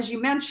people, as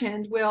you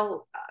mentioned,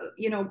 will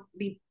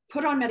be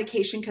put on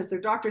medication because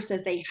their doctor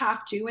says they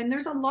have to, and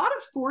there's a lot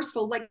of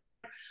forceful, like,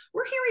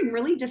 we're hearing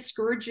really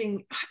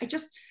discouraging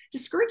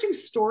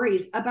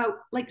stories about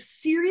like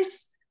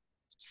serious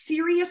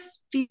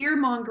fear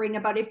mongering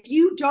about, if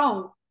you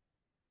don't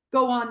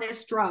go on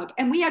this drug.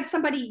 And we had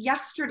somebody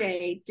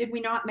yesterday, did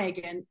we not,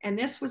 Megan? And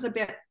this was a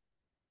bit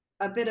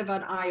of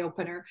an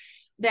eye-opener,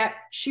 that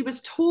she was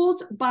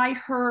told by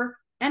her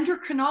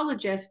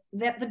endocrinologist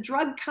that the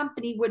drug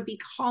company would be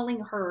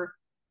calling her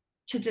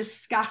to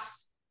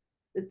discuss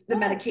the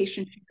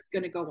medication she was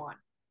going to go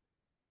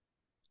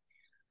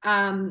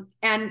on,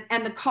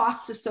 and the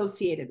costs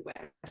associated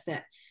with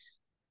it.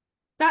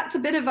 That's a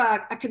bit of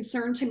a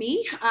concern to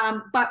me.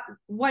 But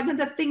one of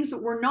the things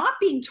that we're not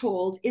being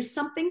told is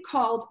something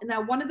called,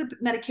 now one of the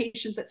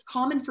medications that's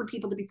common for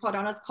people to be put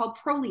on is called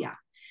Prolia.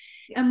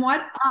 Yes. And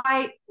what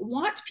I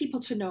want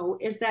people to know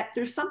is that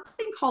there's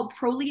something called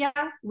Prolia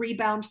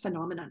rebound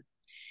phenomenon.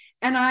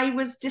 And I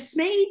was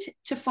dismayed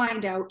to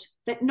find out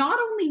that not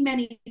only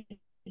many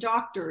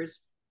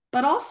doctors,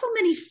 but also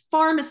many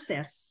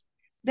pharmacists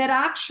that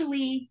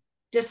actually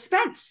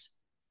dispense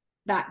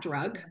that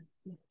drug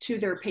to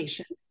their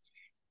patients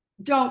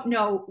don't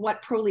know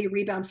what Prolia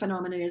rebound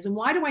phenomenon is. And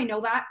why do I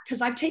know that?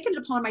 Because I've taken it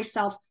upon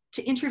myself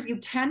to interview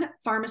 10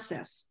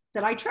 pharmacists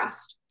that I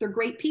trust. They're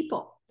great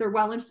people. They're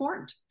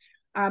well-informed.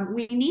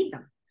 We need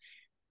them.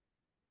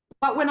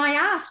 But when I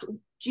asked,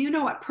 do you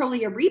know what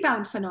Prolia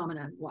rebound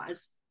phenomenon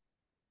was?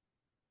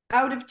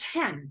 Out of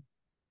 10,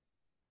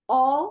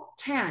 all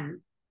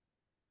 10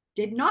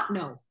 did not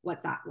know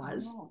what that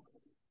was. Oh.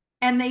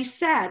 And they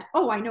said,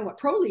 oh, I know what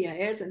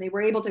Prolia is. And they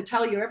were able to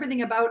tell you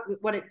everything about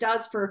what it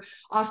does for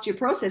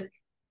osteoporosis,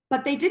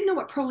 but they didn't know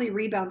what Prolia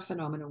rebound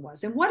phenomenon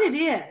was. And what it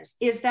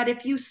is that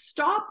if you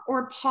stop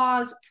or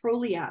pause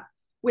Prolia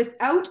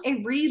without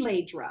a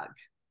relay drug,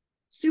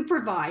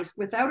 supervised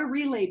without a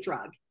relay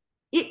drug,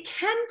 it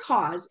can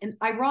cause, and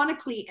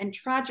ironically and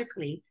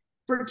tragically,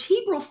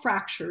 vertebral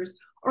fractures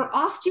or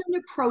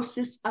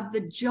osteonecrosis of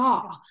the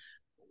jaw,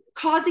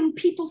 causing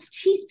people's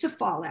teeth to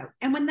fall out.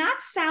 And when that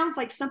sounds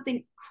like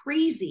something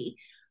crazy,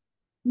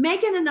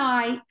 Megan and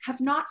I have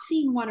not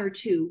seen one or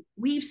two.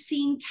 We've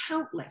seen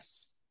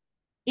countless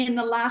in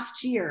the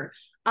last year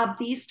of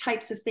these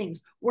types of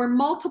things, where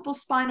multiple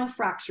spinal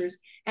fractures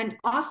and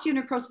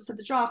osteonecrosis of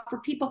the jaw for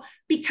people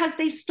because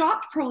they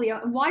stopped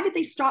Prolia. And why did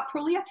they stop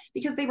Prolia?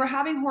 Because they were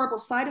having horrible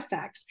side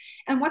effects.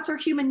 And what's our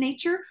human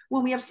nature?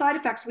 When we have side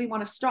effects, we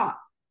want to stop.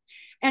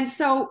 And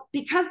so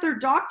because their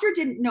doctor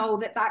didn't know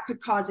that that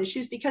could cause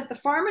issues, because the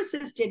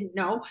pharmacist didn't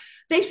know,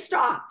 they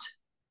stopped.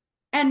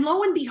 And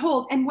lo and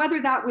behold, and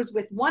whether that was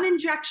with one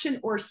injection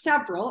or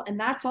several, and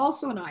that's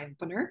also an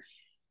eye-opener.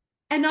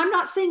 And I'm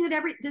not saying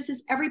that this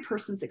is every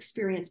person's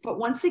experience, but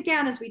once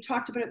again, as we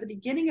talked about at the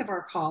beginning of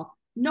our call,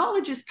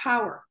 knowledge is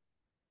power.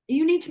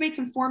 You need to make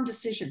informed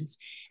decisions.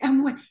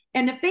 And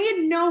if they had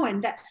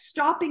known that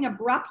stopping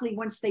abruptly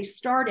once they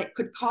start it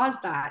could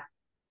cause that,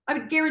 I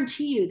would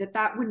guarantee you that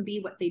that wouldn't be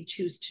what they'd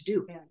choose to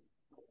do. Yeah.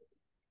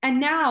 And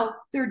now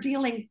they're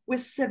dealing with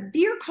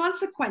severe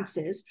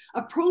consequences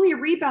of Prolia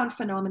rebound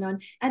phenomenon.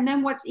 And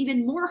then what's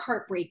even more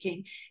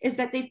heartbreaking is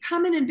that they've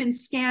come in and been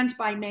scanned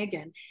by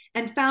Megan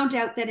and found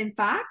out that, in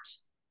fact,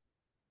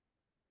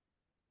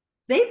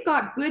 they've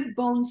got good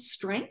bone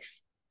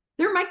strength.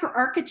 Their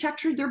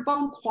microarchitecture, their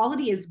bone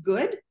quality is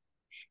good.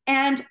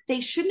 And they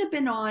shouldn't have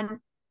been on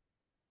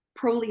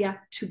Prolia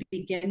to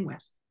begin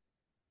with.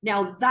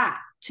 Now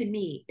that, to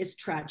me, is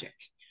tragic,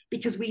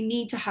 because we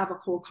need to have a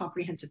whole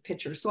comprehensive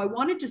picture. So I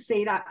wanted to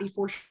say that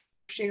before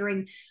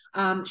sharing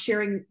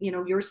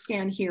your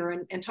scan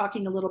here and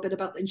talking a little bit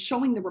about and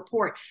showing the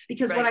report,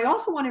 because right. What I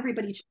also want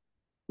everybody to,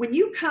 when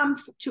you come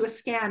to a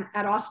scan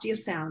at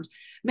OsteoSound,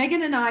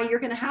 Megan and I, you're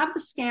going to have the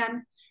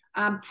scan.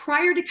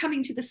 Prior to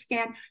coming to the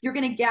scan, you're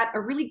going to get a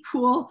really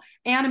cool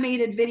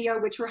animated video,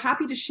 which we're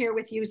happy to share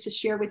with you, to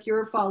share with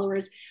your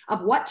followers,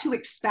 of what to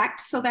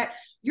expect, so that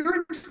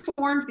you're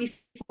informed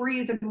before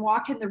you even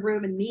walk in the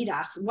room and meet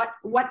us,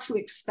 what to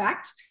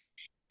expect.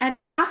 And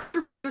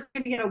after, you're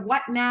going to get a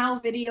what now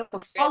video,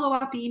 a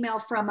follow-up email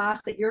from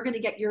us that you're going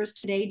to get yours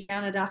today,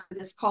 Janet, after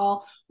this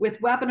call,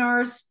 with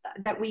webinars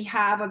that we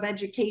have of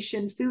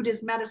education. Food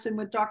is Medicine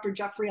with Dr.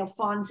 Jeffrey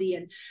Alfonsi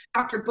and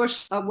Dr.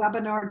 Bush, a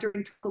webinar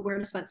during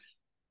Awareness Month.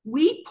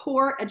 We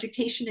pour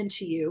education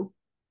into you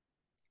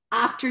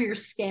after your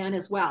scan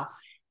as well.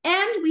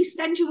 And we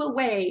send you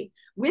away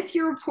with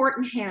your report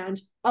in hand,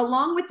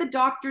 along with the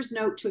doctor's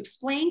note to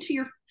explain to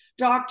your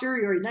doctor,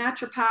 your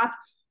naturopath,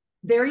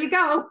 there you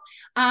go,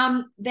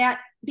 that,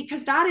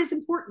 because that is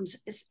important,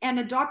 and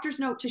a doctor's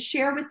note to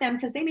share with them,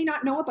 because they may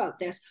not know about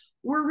this.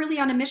 We're really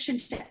on a mission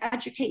to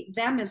educate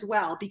them as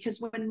well,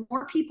 because when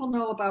more people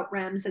know about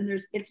R.E.M.S and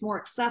it's more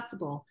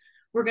accessible,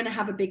 we're going to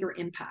have a bigger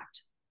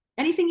impact.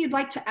 Anything you'd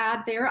like to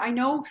add there? I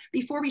know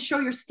before we show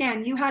your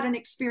scan, you had an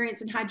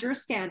experience and had your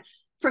scan.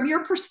 From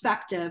your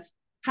perspective,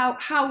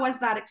 how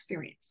was that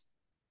experience?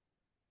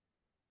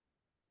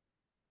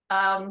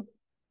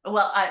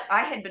 Well,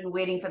 I had been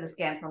waiting for the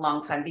scan for a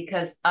long time,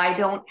 because I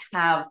don't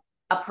have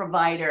a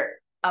provider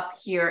up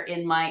here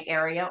in my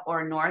area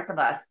or north of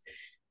us.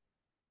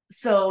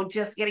 So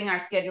just getting our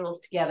schedules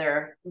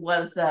together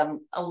was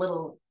a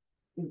little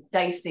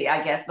dicey,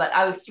 I guess, but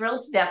I was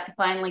thrilled to death to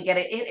finally get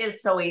it. It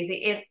is so easy.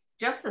 It's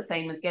just the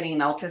same as getting an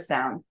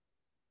ultrasound,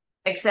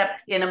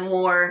 except in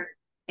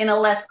a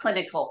less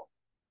clinical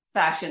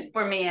fashion,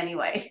 for me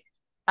anyway.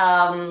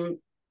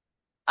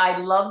 I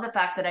love the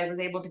fact that I was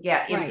able to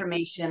get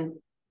information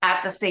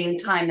at the same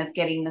time as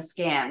getting the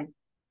scan,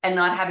 and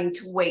not having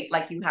to wait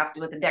like you have to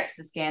with a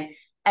DEXA scan,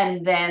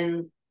 and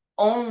then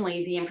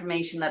only the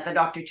information that the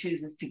doctor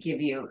chooses to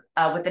give you.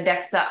 With the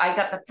DEXA, I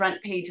got the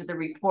front page of the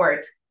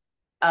report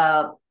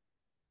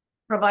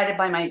provided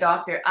by my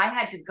doctor. I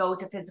had to go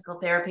to physical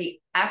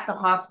therapy at the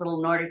hospital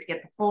in order to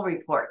get the full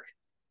report.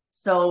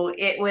 So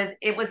it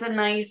was a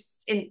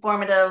nice,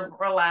 informative,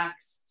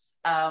 relaxed,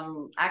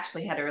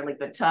 actually had a really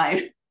good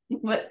time.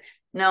 But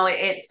no,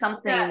 it's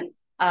something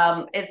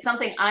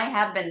I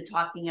have been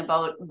talking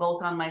about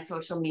both on my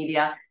social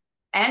media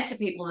and to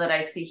people that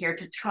I see here,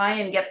 to try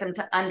and get them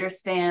to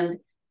understand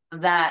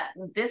that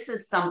this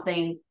is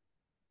something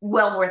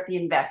well worth the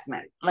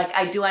investment. Like,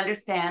 I do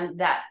understand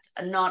that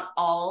not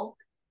all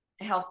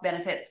health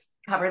benefits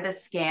cover the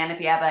scan. If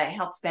you have a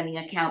health spending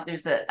account,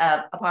 there's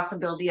a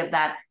possibility of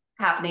that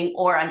happening,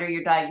 or under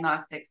your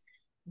diagnostics.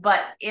 But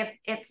if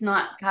it's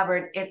not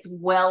covered, it's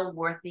well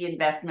worth the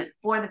investment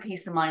for the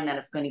peace of mind that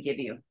it's going to give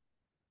you.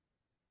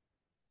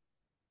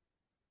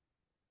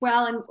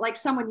 Well, and like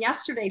someone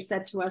yesterday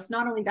said to us,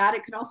 not only that,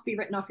 it can also be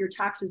written off your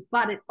taxes,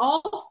 but it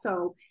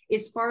also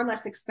is far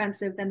less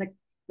expensive than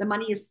the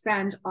money you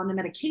spend on the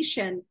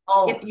medication.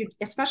 Oh. If you,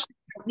 especially if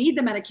you don't need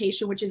the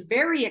medication, which is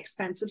very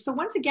expensive. So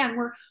once again,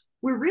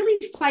 we're really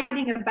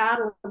fighting a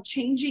battle of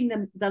changing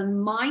the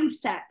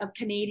mindset of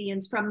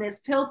Canadians from this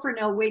pill for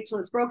no, wait till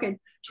it's broken,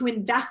 to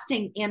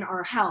investing in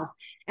our health.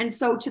 And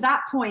so to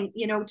that point,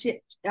 you know,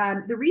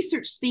 the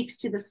research speaks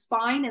to the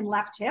spine and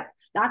left hip.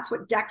 That's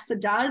what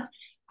DEXA does.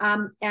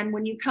 And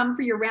when you come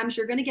for your R.E.M.s,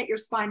 you're going to get your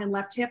spine and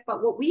left hip.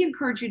 But what we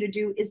encourage you to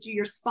do is do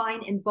your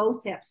spine in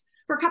both hips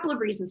for a couple of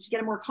reasons. To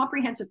get a more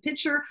comprehensive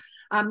picture,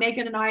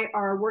 Megan and I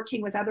are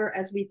working with other,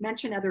 as we've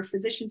mentioned, other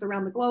physicians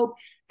around the globe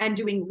and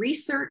doing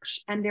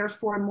research, and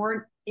therefore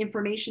more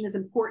information is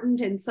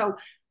important. And so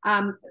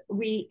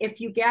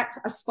if you get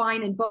a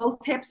spine in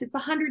both hips, it's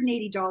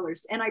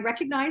 $180. And I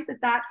recognize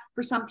that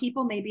for some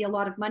people may be a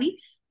lot of money,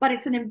 but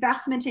it's an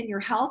investment in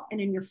your health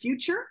and in your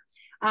future.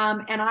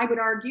 And I would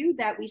argue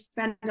that we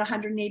spend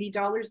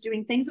 $180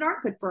 doing things that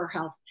aren't good for our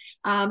health.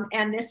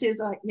 And this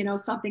is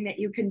something that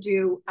you can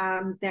do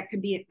that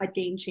could be a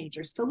game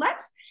changer. So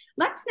let's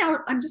now,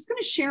 I'm just going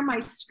to share my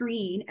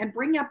screen and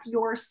bring up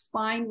your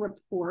spine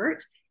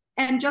report.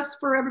 And just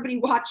for everybody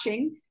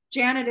watching,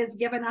 Janet has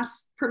given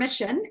us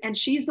permission, and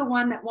she's the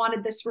one that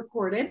wanted this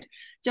recorded,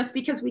 just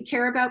because we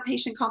care about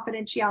patient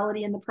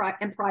confidentiality and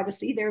and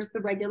privacy. There's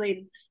the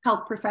regulated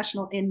health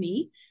professional in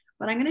me.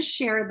 But I'm going to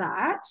share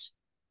that.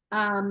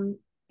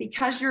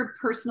 Because your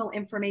personal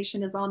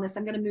information is on this,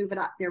 I'm going to move it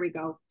up. There we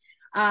go.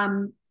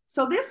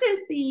 So this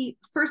is the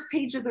first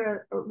page of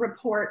the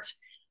report.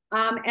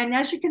 And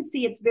as you can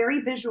see, it's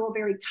very visual,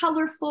 very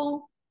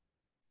colorful,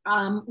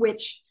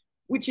 which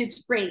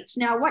is great.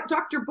 Now, what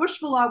Dr.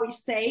 Bush will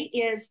always say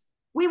is,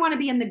 we want to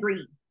be in the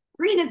green.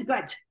 Green is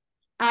good.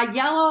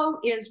 Yellow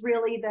is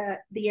really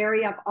the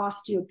area of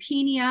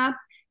osteopenia,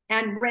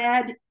 and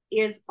red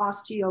is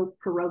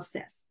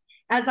osteoporosis.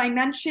 As I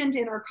mentioned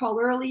in our call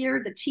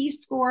earlier, the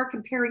T-score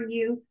comparing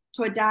you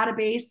to a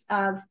database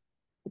of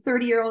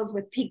 30-year-olds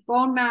with peak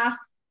bone mass.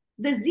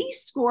 The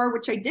Z-score,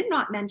 which I did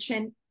not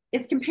mention,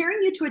 is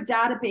comparing you to a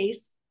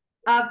database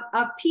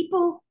of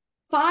people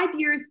 5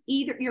 years,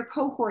 either your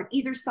cohort,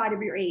 either side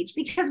of your age.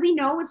 Because we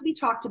know, as we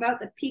talked about,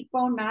 that peak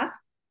bone mass,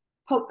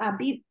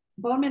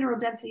 bone mineral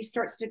density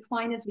starts to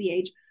decline as we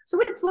age. So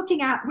it's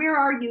looking at where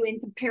are you in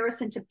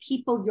comparison to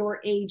people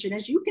your age. And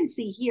as you can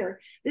see here,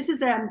 this is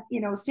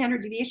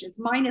standard deviation. It's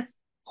minus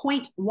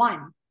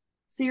 0.1.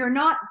 So you're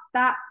not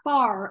that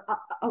far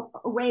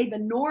away the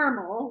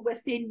normal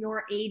within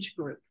your age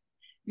group.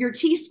 Your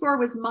T-score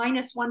was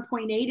minus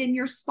 1.8 in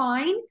your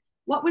spine.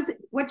 What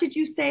did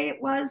you say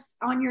it was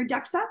on your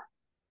DEXA?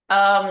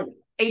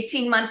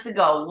 18 months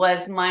ago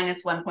was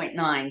minus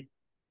 1.9.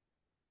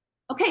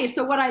 Okay,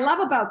 so what I love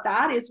about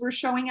that is we're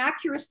showing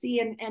accuracy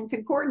and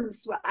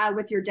concordance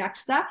with your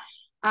DEXA.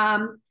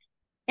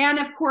 And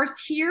of course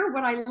here,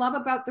 what I love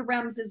about the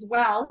R.E.M.s as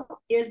well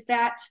is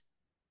that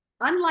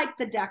unlike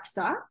the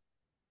DEXA,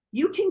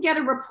 you can get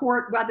a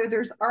report whether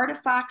there's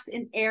artifacts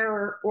in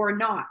error or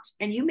not.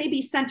 And you may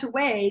be sent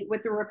away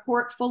with a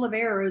report full of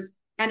errors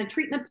and a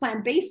treatment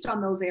plan based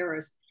on those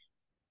errors.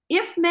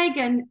 If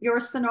Megan, your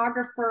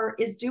sonographer,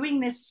 is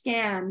doing this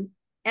scan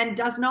and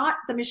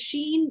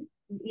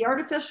the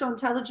artificial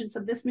intelligence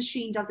of this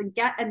machine doesn't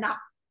get enough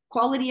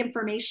quality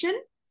information,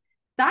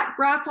 that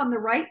graph on the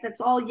right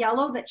that's all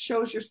yellow that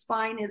shows your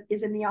spine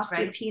is in the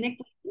osteopenic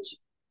range,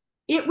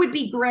 it would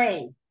be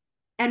gray,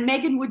 and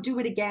Megan would do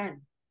it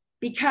again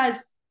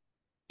because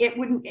it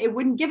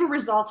wouldn't give a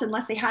result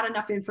unless they had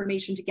enough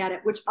information to get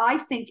it, which I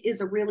think is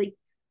a really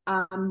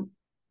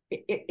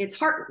it's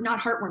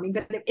not heartwarming,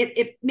 but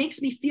it makes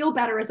me feel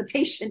better as a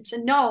patient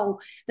to know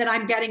that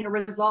I'm getting a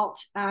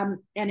result and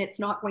it's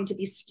not going to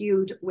be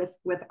skewed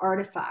with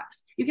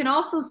artifacts. You can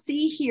also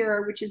see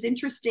here, which is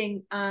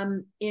interesting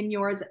in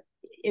yours,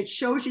 it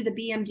shows you the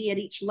BMD at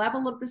each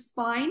level of the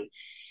spine,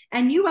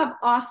 and you have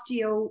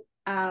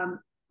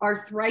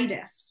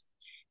osteoarthritis,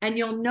 and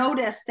you'll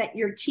notice that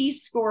your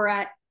T-score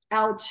at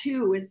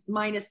L2 is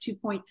minus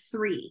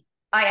 2.3.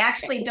 I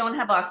actually don't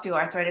have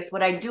osteoarthritis.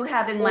 What I do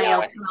have in my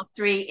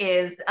L3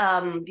 is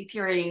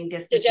deteriorating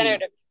disc disease.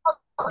 Degenerative.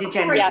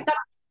 Degenerative. Yeah.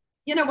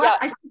 You know what? Yeah.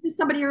 I spoke to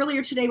somebody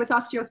earlier today with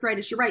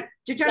osteoarthritis. You're right.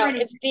 Degenerative.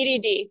 No, it's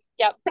DDD.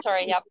 Yep.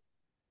 Sorry. Yep.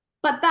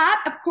 But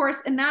that, of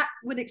course, and that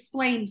would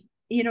explain,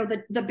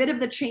 the bit of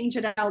the change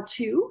at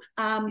L2.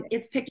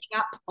 It's picking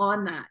up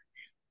on that.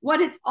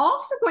 What it's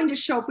also going to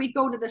show, if we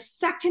go to the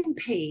second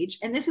page,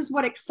 and this is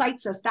what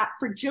excites us, that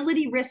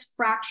fragility risk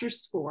fracture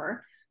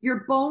score,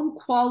 your bone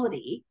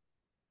quality.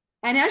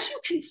 And as you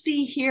can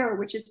see here,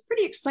 which is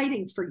pretty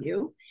exciting for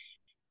you,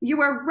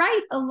 you are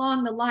right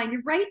along the line.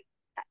 You're right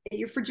at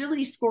your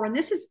fragility score, and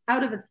this is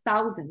out of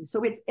 1,000.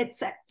 So it's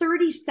at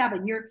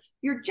 37. You're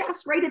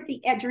just right at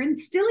the edge. You're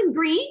still in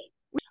green,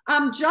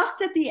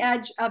 just at the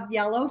edge of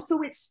yellow.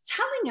 So it's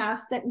telling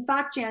us that, in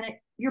fact, Janet,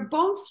 your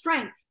bone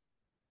strength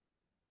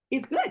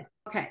is good.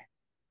 Okay.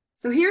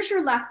 So here's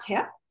your left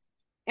hip.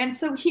 And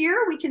so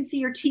here we can see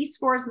your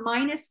T-score is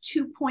minus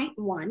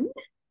 2.1.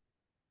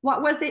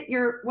 What was it?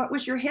 What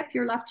was your hip,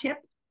 your left hip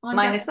on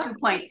Minus DEXA?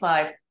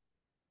 2.5.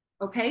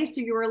 Okay,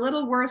 so you were a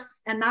little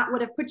worse, and that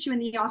would have put you in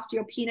the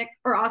osteopenic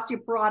or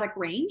osteoporotic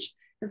range,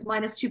 as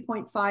minus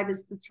 2.5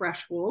 is the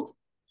threshold.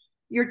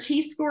 Your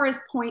T-score is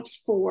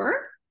 0.4.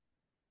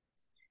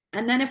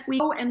 And then if we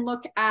go and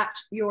look at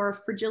your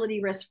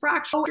fragility risk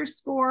fracture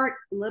score,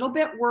 a little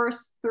bit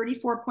worse,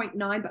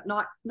 34.9, but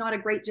not a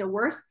great deal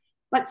worse,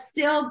 but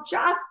still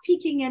just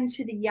peeking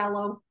into the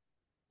yellow,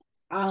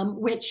 and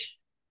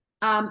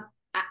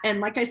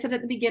like I said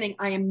at the beginning,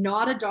 I am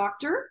not a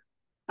doctor,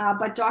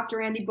 but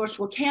Dr. Andy Bush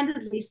will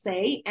candidly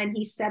say, and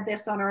he said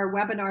this on our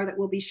webinar that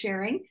we'll be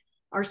sharing,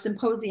 our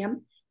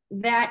symposium,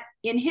 that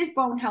in his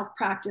bone health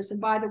practice,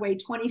 and by the way,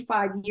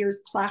 25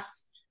 years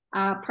plus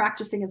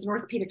practicing as an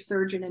orthopedic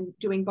surgeon and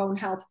doing bone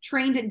health,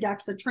 trained in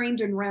DEXA,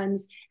 trained in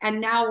R.E.M.S, and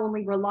now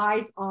only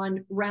relies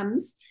on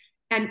R.E.M.S,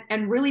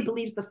 and really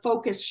believes the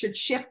focus should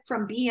shift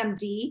from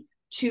BMD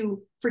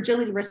to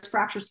fragility risk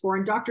fracture score.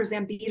 And Dr.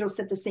 Zambito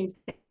said the same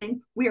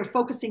thing. We are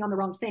focusing on the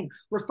wrong thing.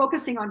 We're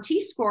focusing on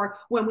T-score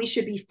when we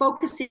should be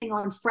focusing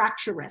on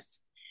fracture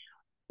risk.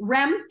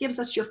 R.E.M.S gives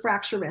us your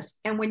fracture risk.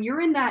 And when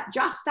you're in that,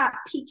 just that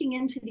peeking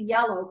into the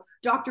yellow,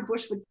 Dr.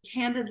 Bush would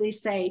candidly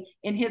say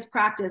in his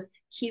practice,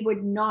 he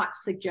would not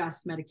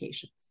suggest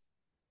medications.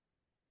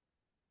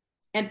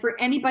 And for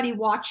anybody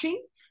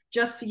watching,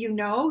 just so you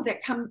know,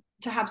 that come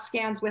to have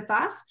scans with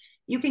us,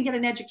 you can get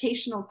an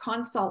educational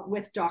consult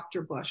with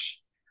Dr. Bush.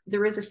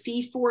 There is a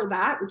fee for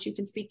that, which you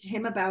can speak to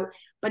him about,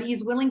 but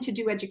he's willing to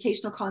do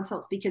educational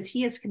consults because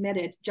he is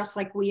committed, just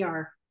like we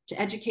are,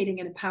 to educating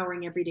and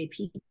empowering everyday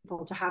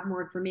people to have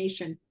more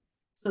information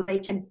so they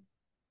can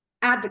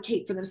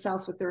advocate for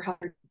themselves with their health.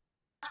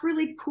 That's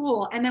really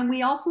cool. And then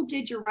we also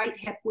did your right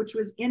hip, which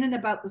was in and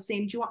about the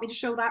same. Do you want me to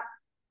show that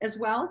as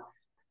well?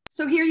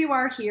 So here you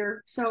are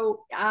here.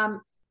 So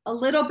a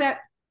little bit,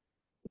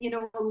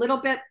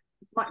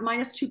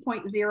 minus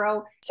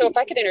 2.0. So if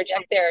I could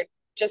interject there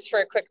just for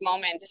a quick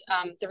moment,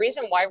 the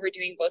reason why we're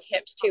doing both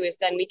hips too is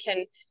then we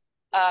can,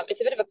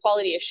 it's a bit of a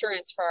quality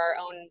assurance for our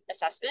own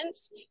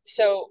assessments.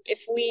 So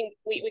if we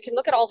can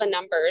look at all the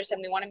numbers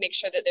and we want to make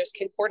sure that there's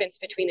concordance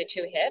between the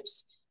two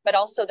hips, but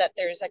also that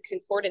there's a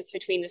concordance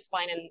between the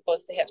spine and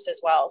both the hips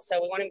as well.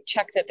 So we want to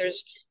check that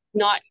there's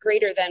not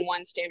greater than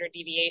one standard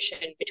deviation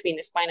between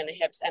the spine and the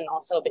hips and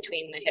also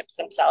between the hips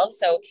themselves.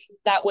 So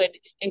that would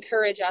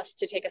encourage us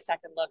to take a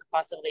second look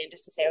possibly and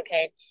just to say,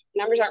 okay,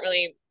 numbers aren't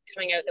really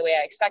coming out the way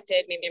I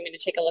expected. Maybe I'm going to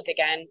take a look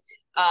again.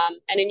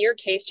 And in your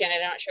case, Janet,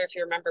 I'm not sure if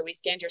you remember, we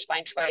scanned your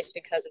spine twice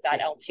because of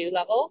that L2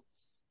 level.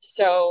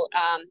 So,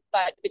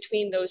 but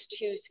between those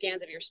two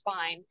scans of your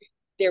spine,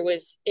 it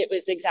was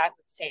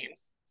exactly the same.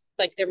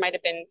 Like there might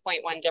have been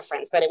 0.1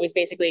 difference, but it was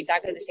basically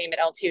exactly the same at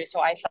L2. So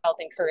I felt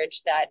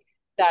encouraged that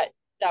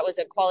was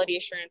a quality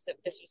assurance that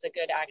this was a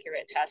good,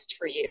 accurate test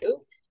for you.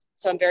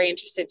 So I'm very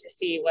interested to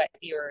see what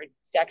your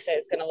DEXA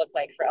is going to look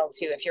like for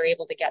L2 if you're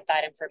able to get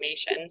that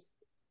information.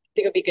 I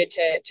think it would be good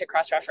to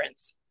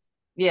cross-reference.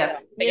 Yes.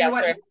 So, but yeah,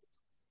 sorry.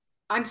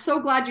 I'm so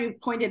glad you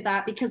pointed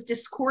that because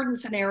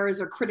discordance and errors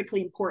are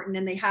critically important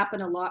and they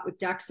happen a lot with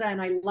DEXA. And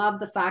I love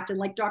the fact, and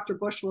like Dr.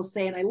 Bush will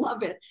say, and I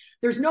love it,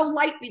 there's no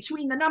light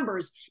between the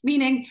numbers,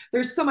 meaning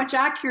there's so much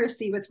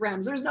accuracy with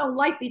R.E.M.S. There's no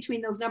light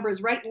between those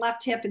numbers, right and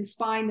left hip and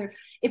spine. There,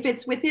 if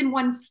it's within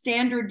one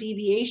standard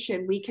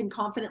deviation, we can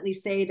confidently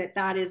say that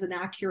that is an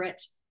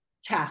accurate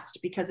test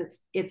because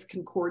it's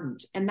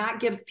concordant, and that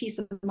gives peace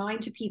of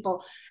mind to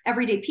people,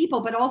 everyday people,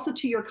 but also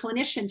to your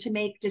clinician to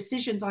make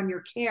decisions on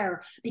your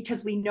care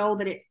because we know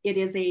that it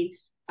is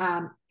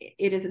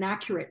an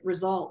accurate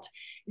result.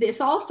 This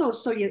also,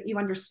 so you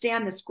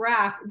understand this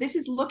graph, this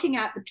is looking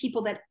at the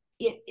people that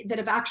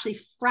have actually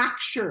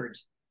fractured,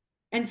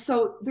 and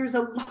so there's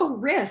a low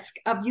risk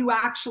of you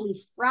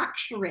actually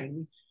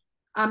fracturing,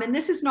 and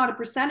this is not a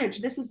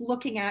percentage. This is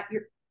looking at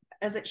your,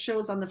 as it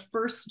shows on the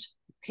first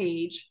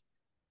page.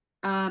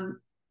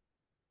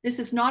 This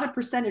is not a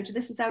percentage.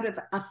 This is out of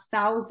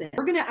 1,000.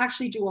 We're going to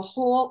actually do a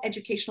whole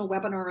educational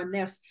webinar on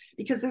this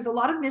because there's a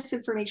lot of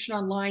misinformation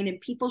online and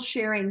people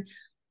sharing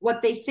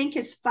what they think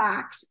is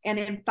facts. And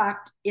in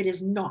fact, it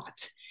is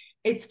not.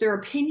 It's their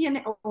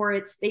opinion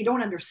or they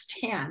don't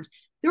understand.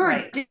 There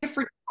are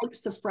different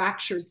types of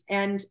fractures.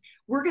 And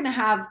we're going to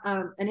have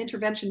an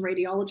intervention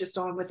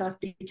radiologist on with us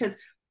because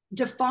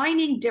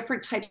defining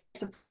different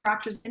types of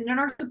fractures, and in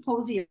our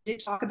symposium, we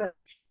did talk about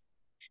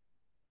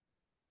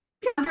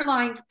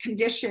underlying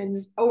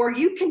conditions, or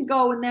you can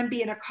go and then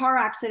be in a car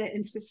accident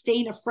and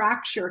sustain a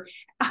fracture.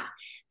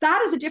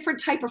 That is a different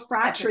type of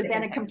fracture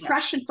than a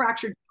compression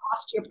fracture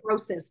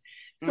osteoporosis.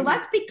 So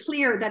let's be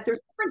clear that there's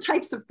different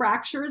types of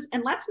fractures,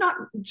 and let's not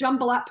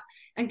jumble up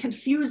and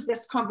confuse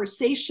this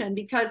conversation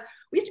because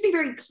we have to be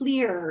very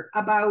clear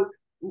about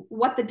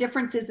what the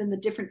difference is in the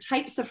different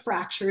types of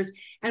fractures.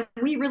 And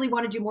we really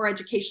want to do more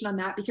education on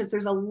that because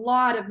there's a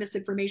lot of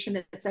misinformation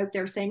that's out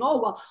there saying, oh,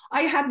 well,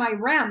 I had my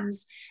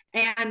R.E.M.S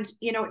and,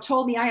 it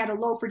told me I had a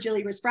low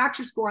fragility risk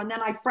fracture score. And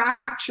then I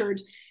fractured,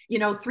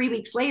 3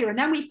 weeks later. And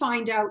then we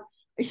find out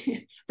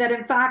that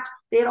in fact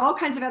they had all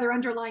kinds of other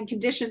underlying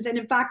conditions, and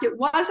in fact it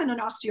wasn't an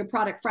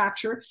osteoporotic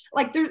fracture.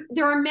 Like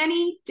there are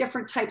many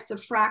different types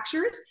of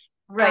fractures.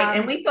 Right,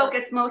 and we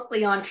focus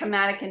mostly on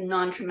traumatic and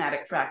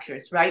non-traumatic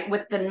fractures, right?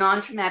 With the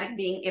non-traumatic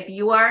being, if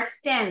you are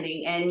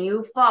standing and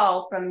you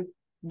fall from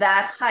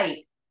that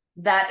height,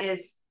 that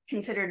is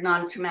considered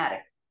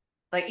non-traumatic.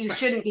 Like you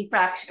shouldn't be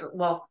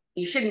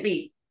you shouldn't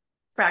be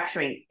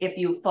fracturing if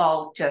you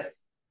fall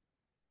just.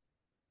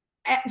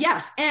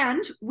 Yes,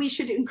 and we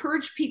should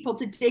encourage people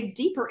to dig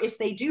deeper if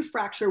they do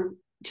fracture,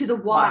 to the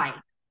why.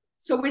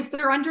 So is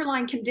there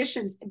underlying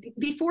conditions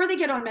before they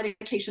get on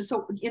medication?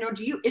 So,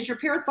 is your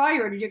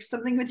parathyroid, do you have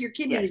something with your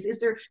kidneys?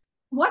 Yes.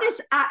 What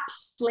is at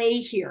play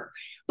here?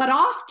 But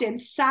often,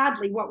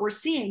 sadly, what we're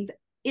seeing,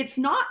 there's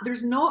not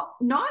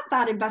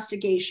that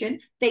investigation.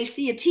 They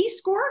see a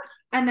T-score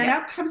and then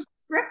out comes the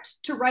script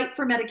to write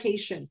for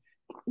medication.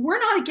 We're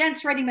not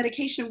against writing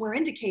medication where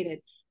indicated.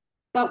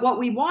 But what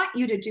we want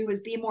you to do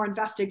is be more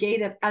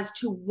investigative as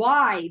to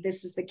why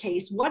this is the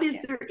case. What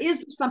is there? Is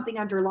there something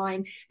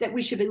underlying that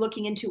we should be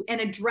looking into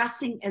and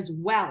addressing as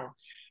well?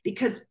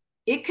 Because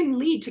it can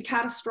lead to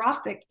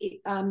catastrophic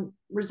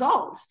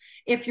results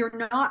if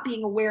you're not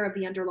being aware of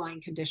the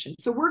underlying condition.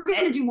 So we're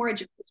going to do more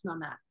education on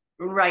that.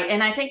 Right.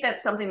 And I think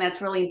that's something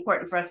that's really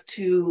important for us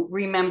to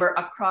remember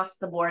across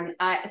the board.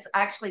 It's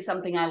actually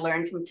something I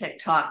learned from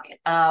TikTok,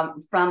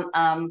 from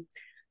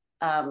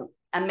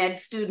a med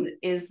student,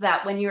 is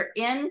that when you're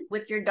in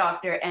with your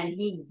doctor and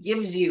he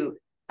gives you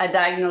a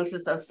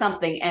diagnosis of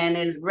something and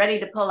is ready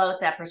to pull out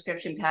that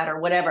prescription pad or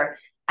whatever,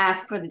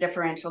 ask for the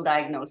differential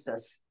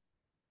diagnosis.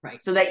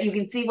 Right. So that you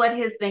can see what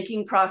his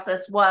thinking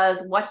process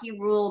was, what he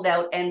ruled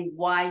out, and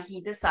why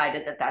he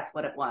decided that that's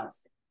what it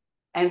was.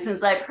 And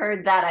since I've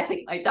heard that, I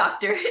think my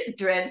doctor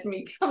dreads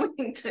me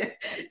coming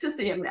to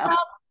see him now.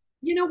 Well,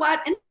 you know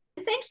what? And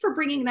thanks for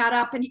bringing that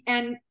up.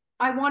 And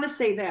I want to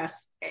say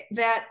this,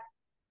 that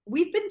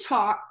we've been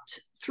taught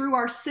through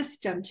our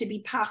system to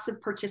be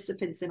passive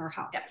participants in our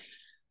health.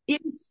 Yeah.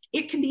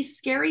 It can be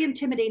scary,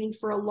 intimidating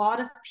for a lot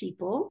of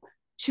people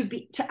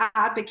to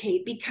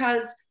advocate,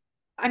 because,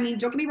 I mean,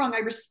 don't get me wrong, I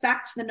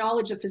respect the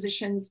knowledge of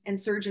physicians and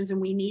surgeons, and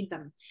we need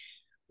them.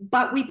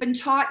 But we've been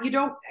taught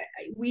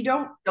we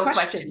don't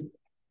question.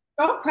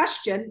 Don't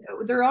question.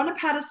 They're on a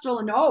pedestal,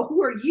 and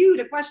who are you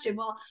to question?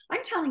 Well,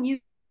 I'm telling you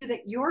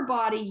that your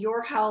body,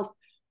 your health,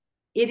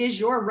 it is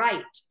your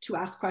right to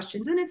ask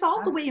questions, and it's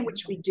all the way in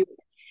which we do it.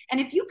 And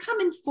if you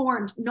come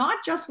informed,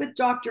 not just with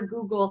Dr.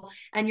 Google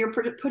and you're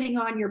putting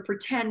on your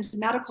pretend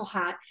medical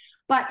hat,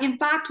 but in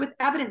fact with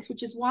evidence,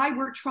 which is why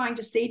we're trying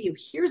to say to you,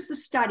 here's the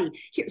study.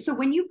 Here. So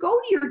when you go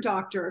to your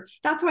doctor,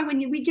 that's why when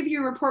we give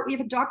you a report, we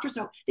have a doctor's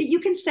note that you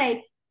can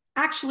say,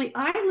 actually,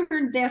 I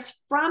learned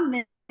this from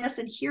this,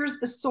 and here's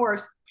the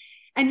source.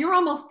 And you're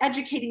almost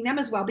educating them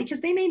as well,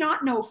 because they may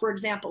not know, for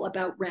example,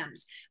 about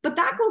R.E.M.S. But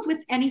that goes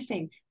with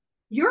anything.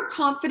 You're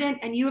confident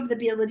and you have the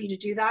ability to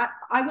do that.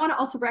 I want to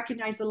also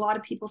recognize that a lot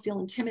of people feel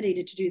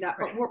intimidated to do that.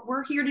 But what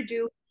we're here to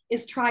do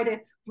is try to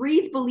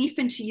breathe belief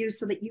into you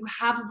so that you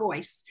have a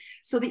voice,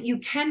 so that you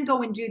can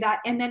go and do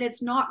that, and then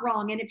it's not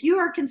wrong. And if you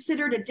are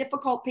considered a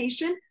difficult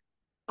patient,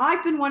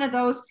 I've been one of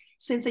those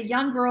since a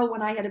young girl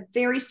when I had a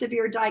very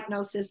severe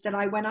diagnosis that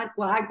I went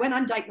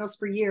undiagnosed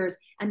for years.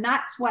 And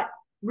that's what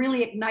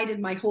really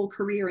ignited my whole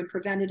career in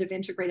preventative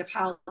integrative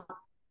health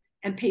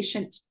and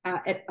patient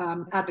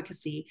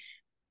advocacy.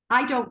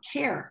 I don't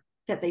care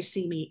that they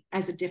see me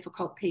as a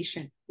difficult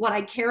patient. What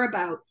I care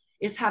about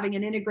is having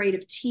an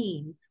integrative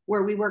team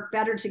where we work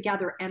better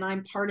together, and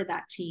I'm part of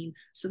that team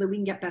so that we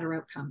can get better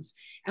outcomes.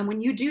 And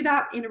when you do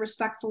that in a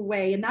respectful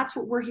way, and that's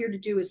what we're here to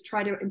do, is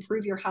try to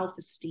improve your health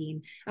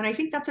esteem. And I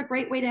think that's a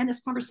great way to end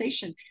this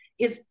conversation,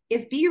 is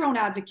be your own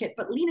advocate,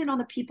 but lean in on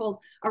the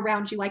people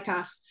around you like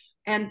us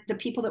and the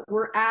people that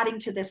we're adding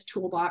to this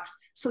toolbox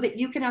so that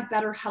you can have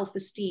better health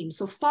esteem.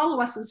 So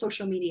follow us on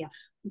social media.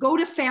 Go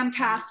to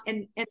Famcast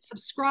and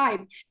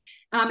subscribe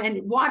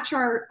and watch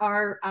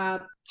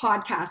our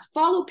podcast.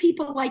 Follow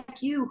people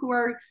like you who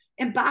are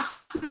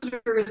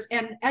ambassadors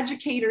and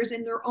educators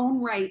in their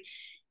own right,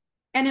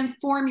 and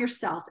inform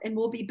yourself, and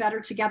we'll be better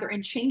together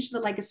and change the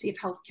legacy of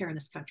healthcare in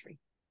this country.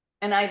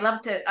 And I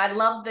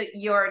love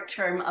your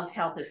term of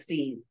health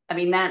esteem. I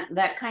mean,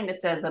 that kind of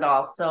says it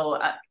all. So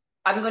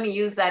I'm going to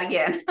use that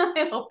again.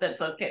 I hope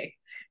that's okay.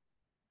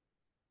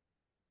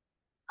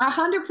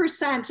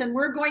 100%. And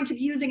we're going to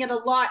be using it a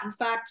lot. In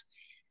fact,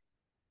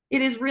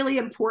 it is really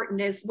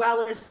important, as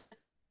well as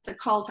the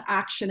call to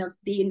action of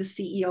being the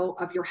CEO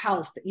of your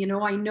health. You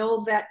know, I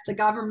know that the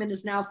government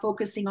is now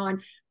focusing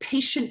on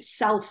patient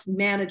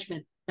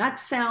self-management. That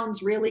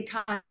sounds really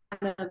kind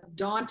of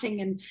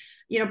daunting. And,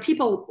 you know,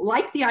 people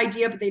like the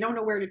idea, but they don't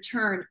know where to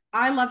turn.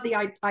 I love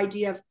the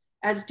idea of,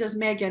 as does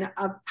Megan,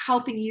 of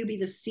helping you be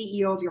the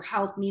CEO of your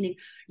health, meaning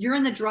you're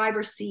in the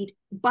driver's seat,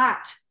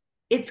 but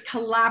it's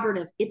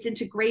collaborative, it's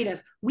integrative.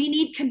 We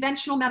need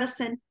conventional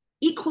medicine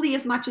equally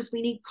as much as we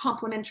need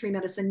complementary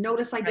medicine.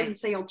 Notice I didn't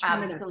say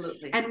alternative.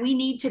 Absolutely. And we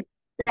need to be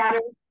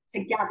better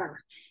together.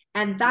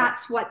 And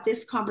that's what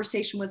this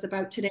conversation was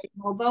about today.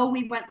 Although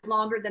we went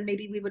longer than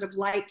maybe we would have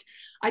liked,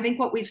 I think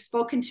what we've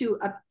spoken to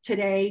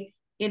today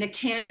in a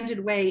candid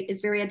way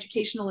is very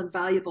educational and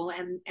valuable.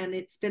 And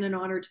it's been an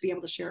honor to be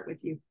able to share it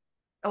with you.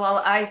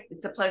 Well,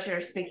 it's a pleasure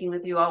speaking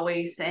with you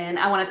always. And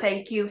I want to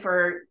thank you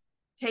for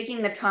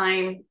taking the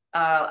time.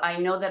 I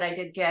know that I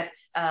did get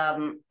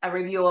a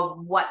review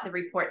of what the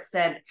report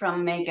said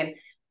from Megan,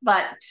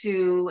 but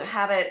to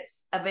have it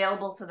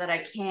available so that I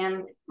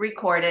can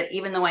record it,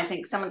 even though I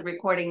think some of the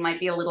recording might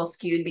be a little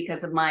skewed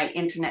because of my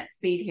internet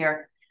speed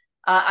here,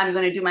 I'm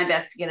going to do my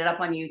best to get it up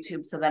on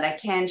YouTube so that I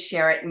can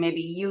share it and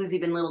maybe use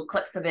even little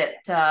clips of it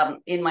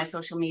in my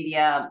social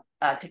media,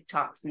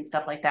 TikToks and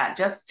stuff like that,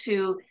 just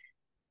to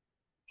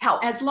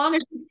help. As long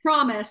as you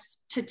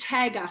promise to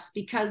tag us,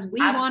 because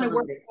we want to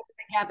work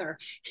together.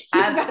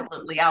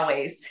 Absolutely,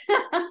 always.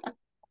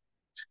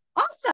 Awesome.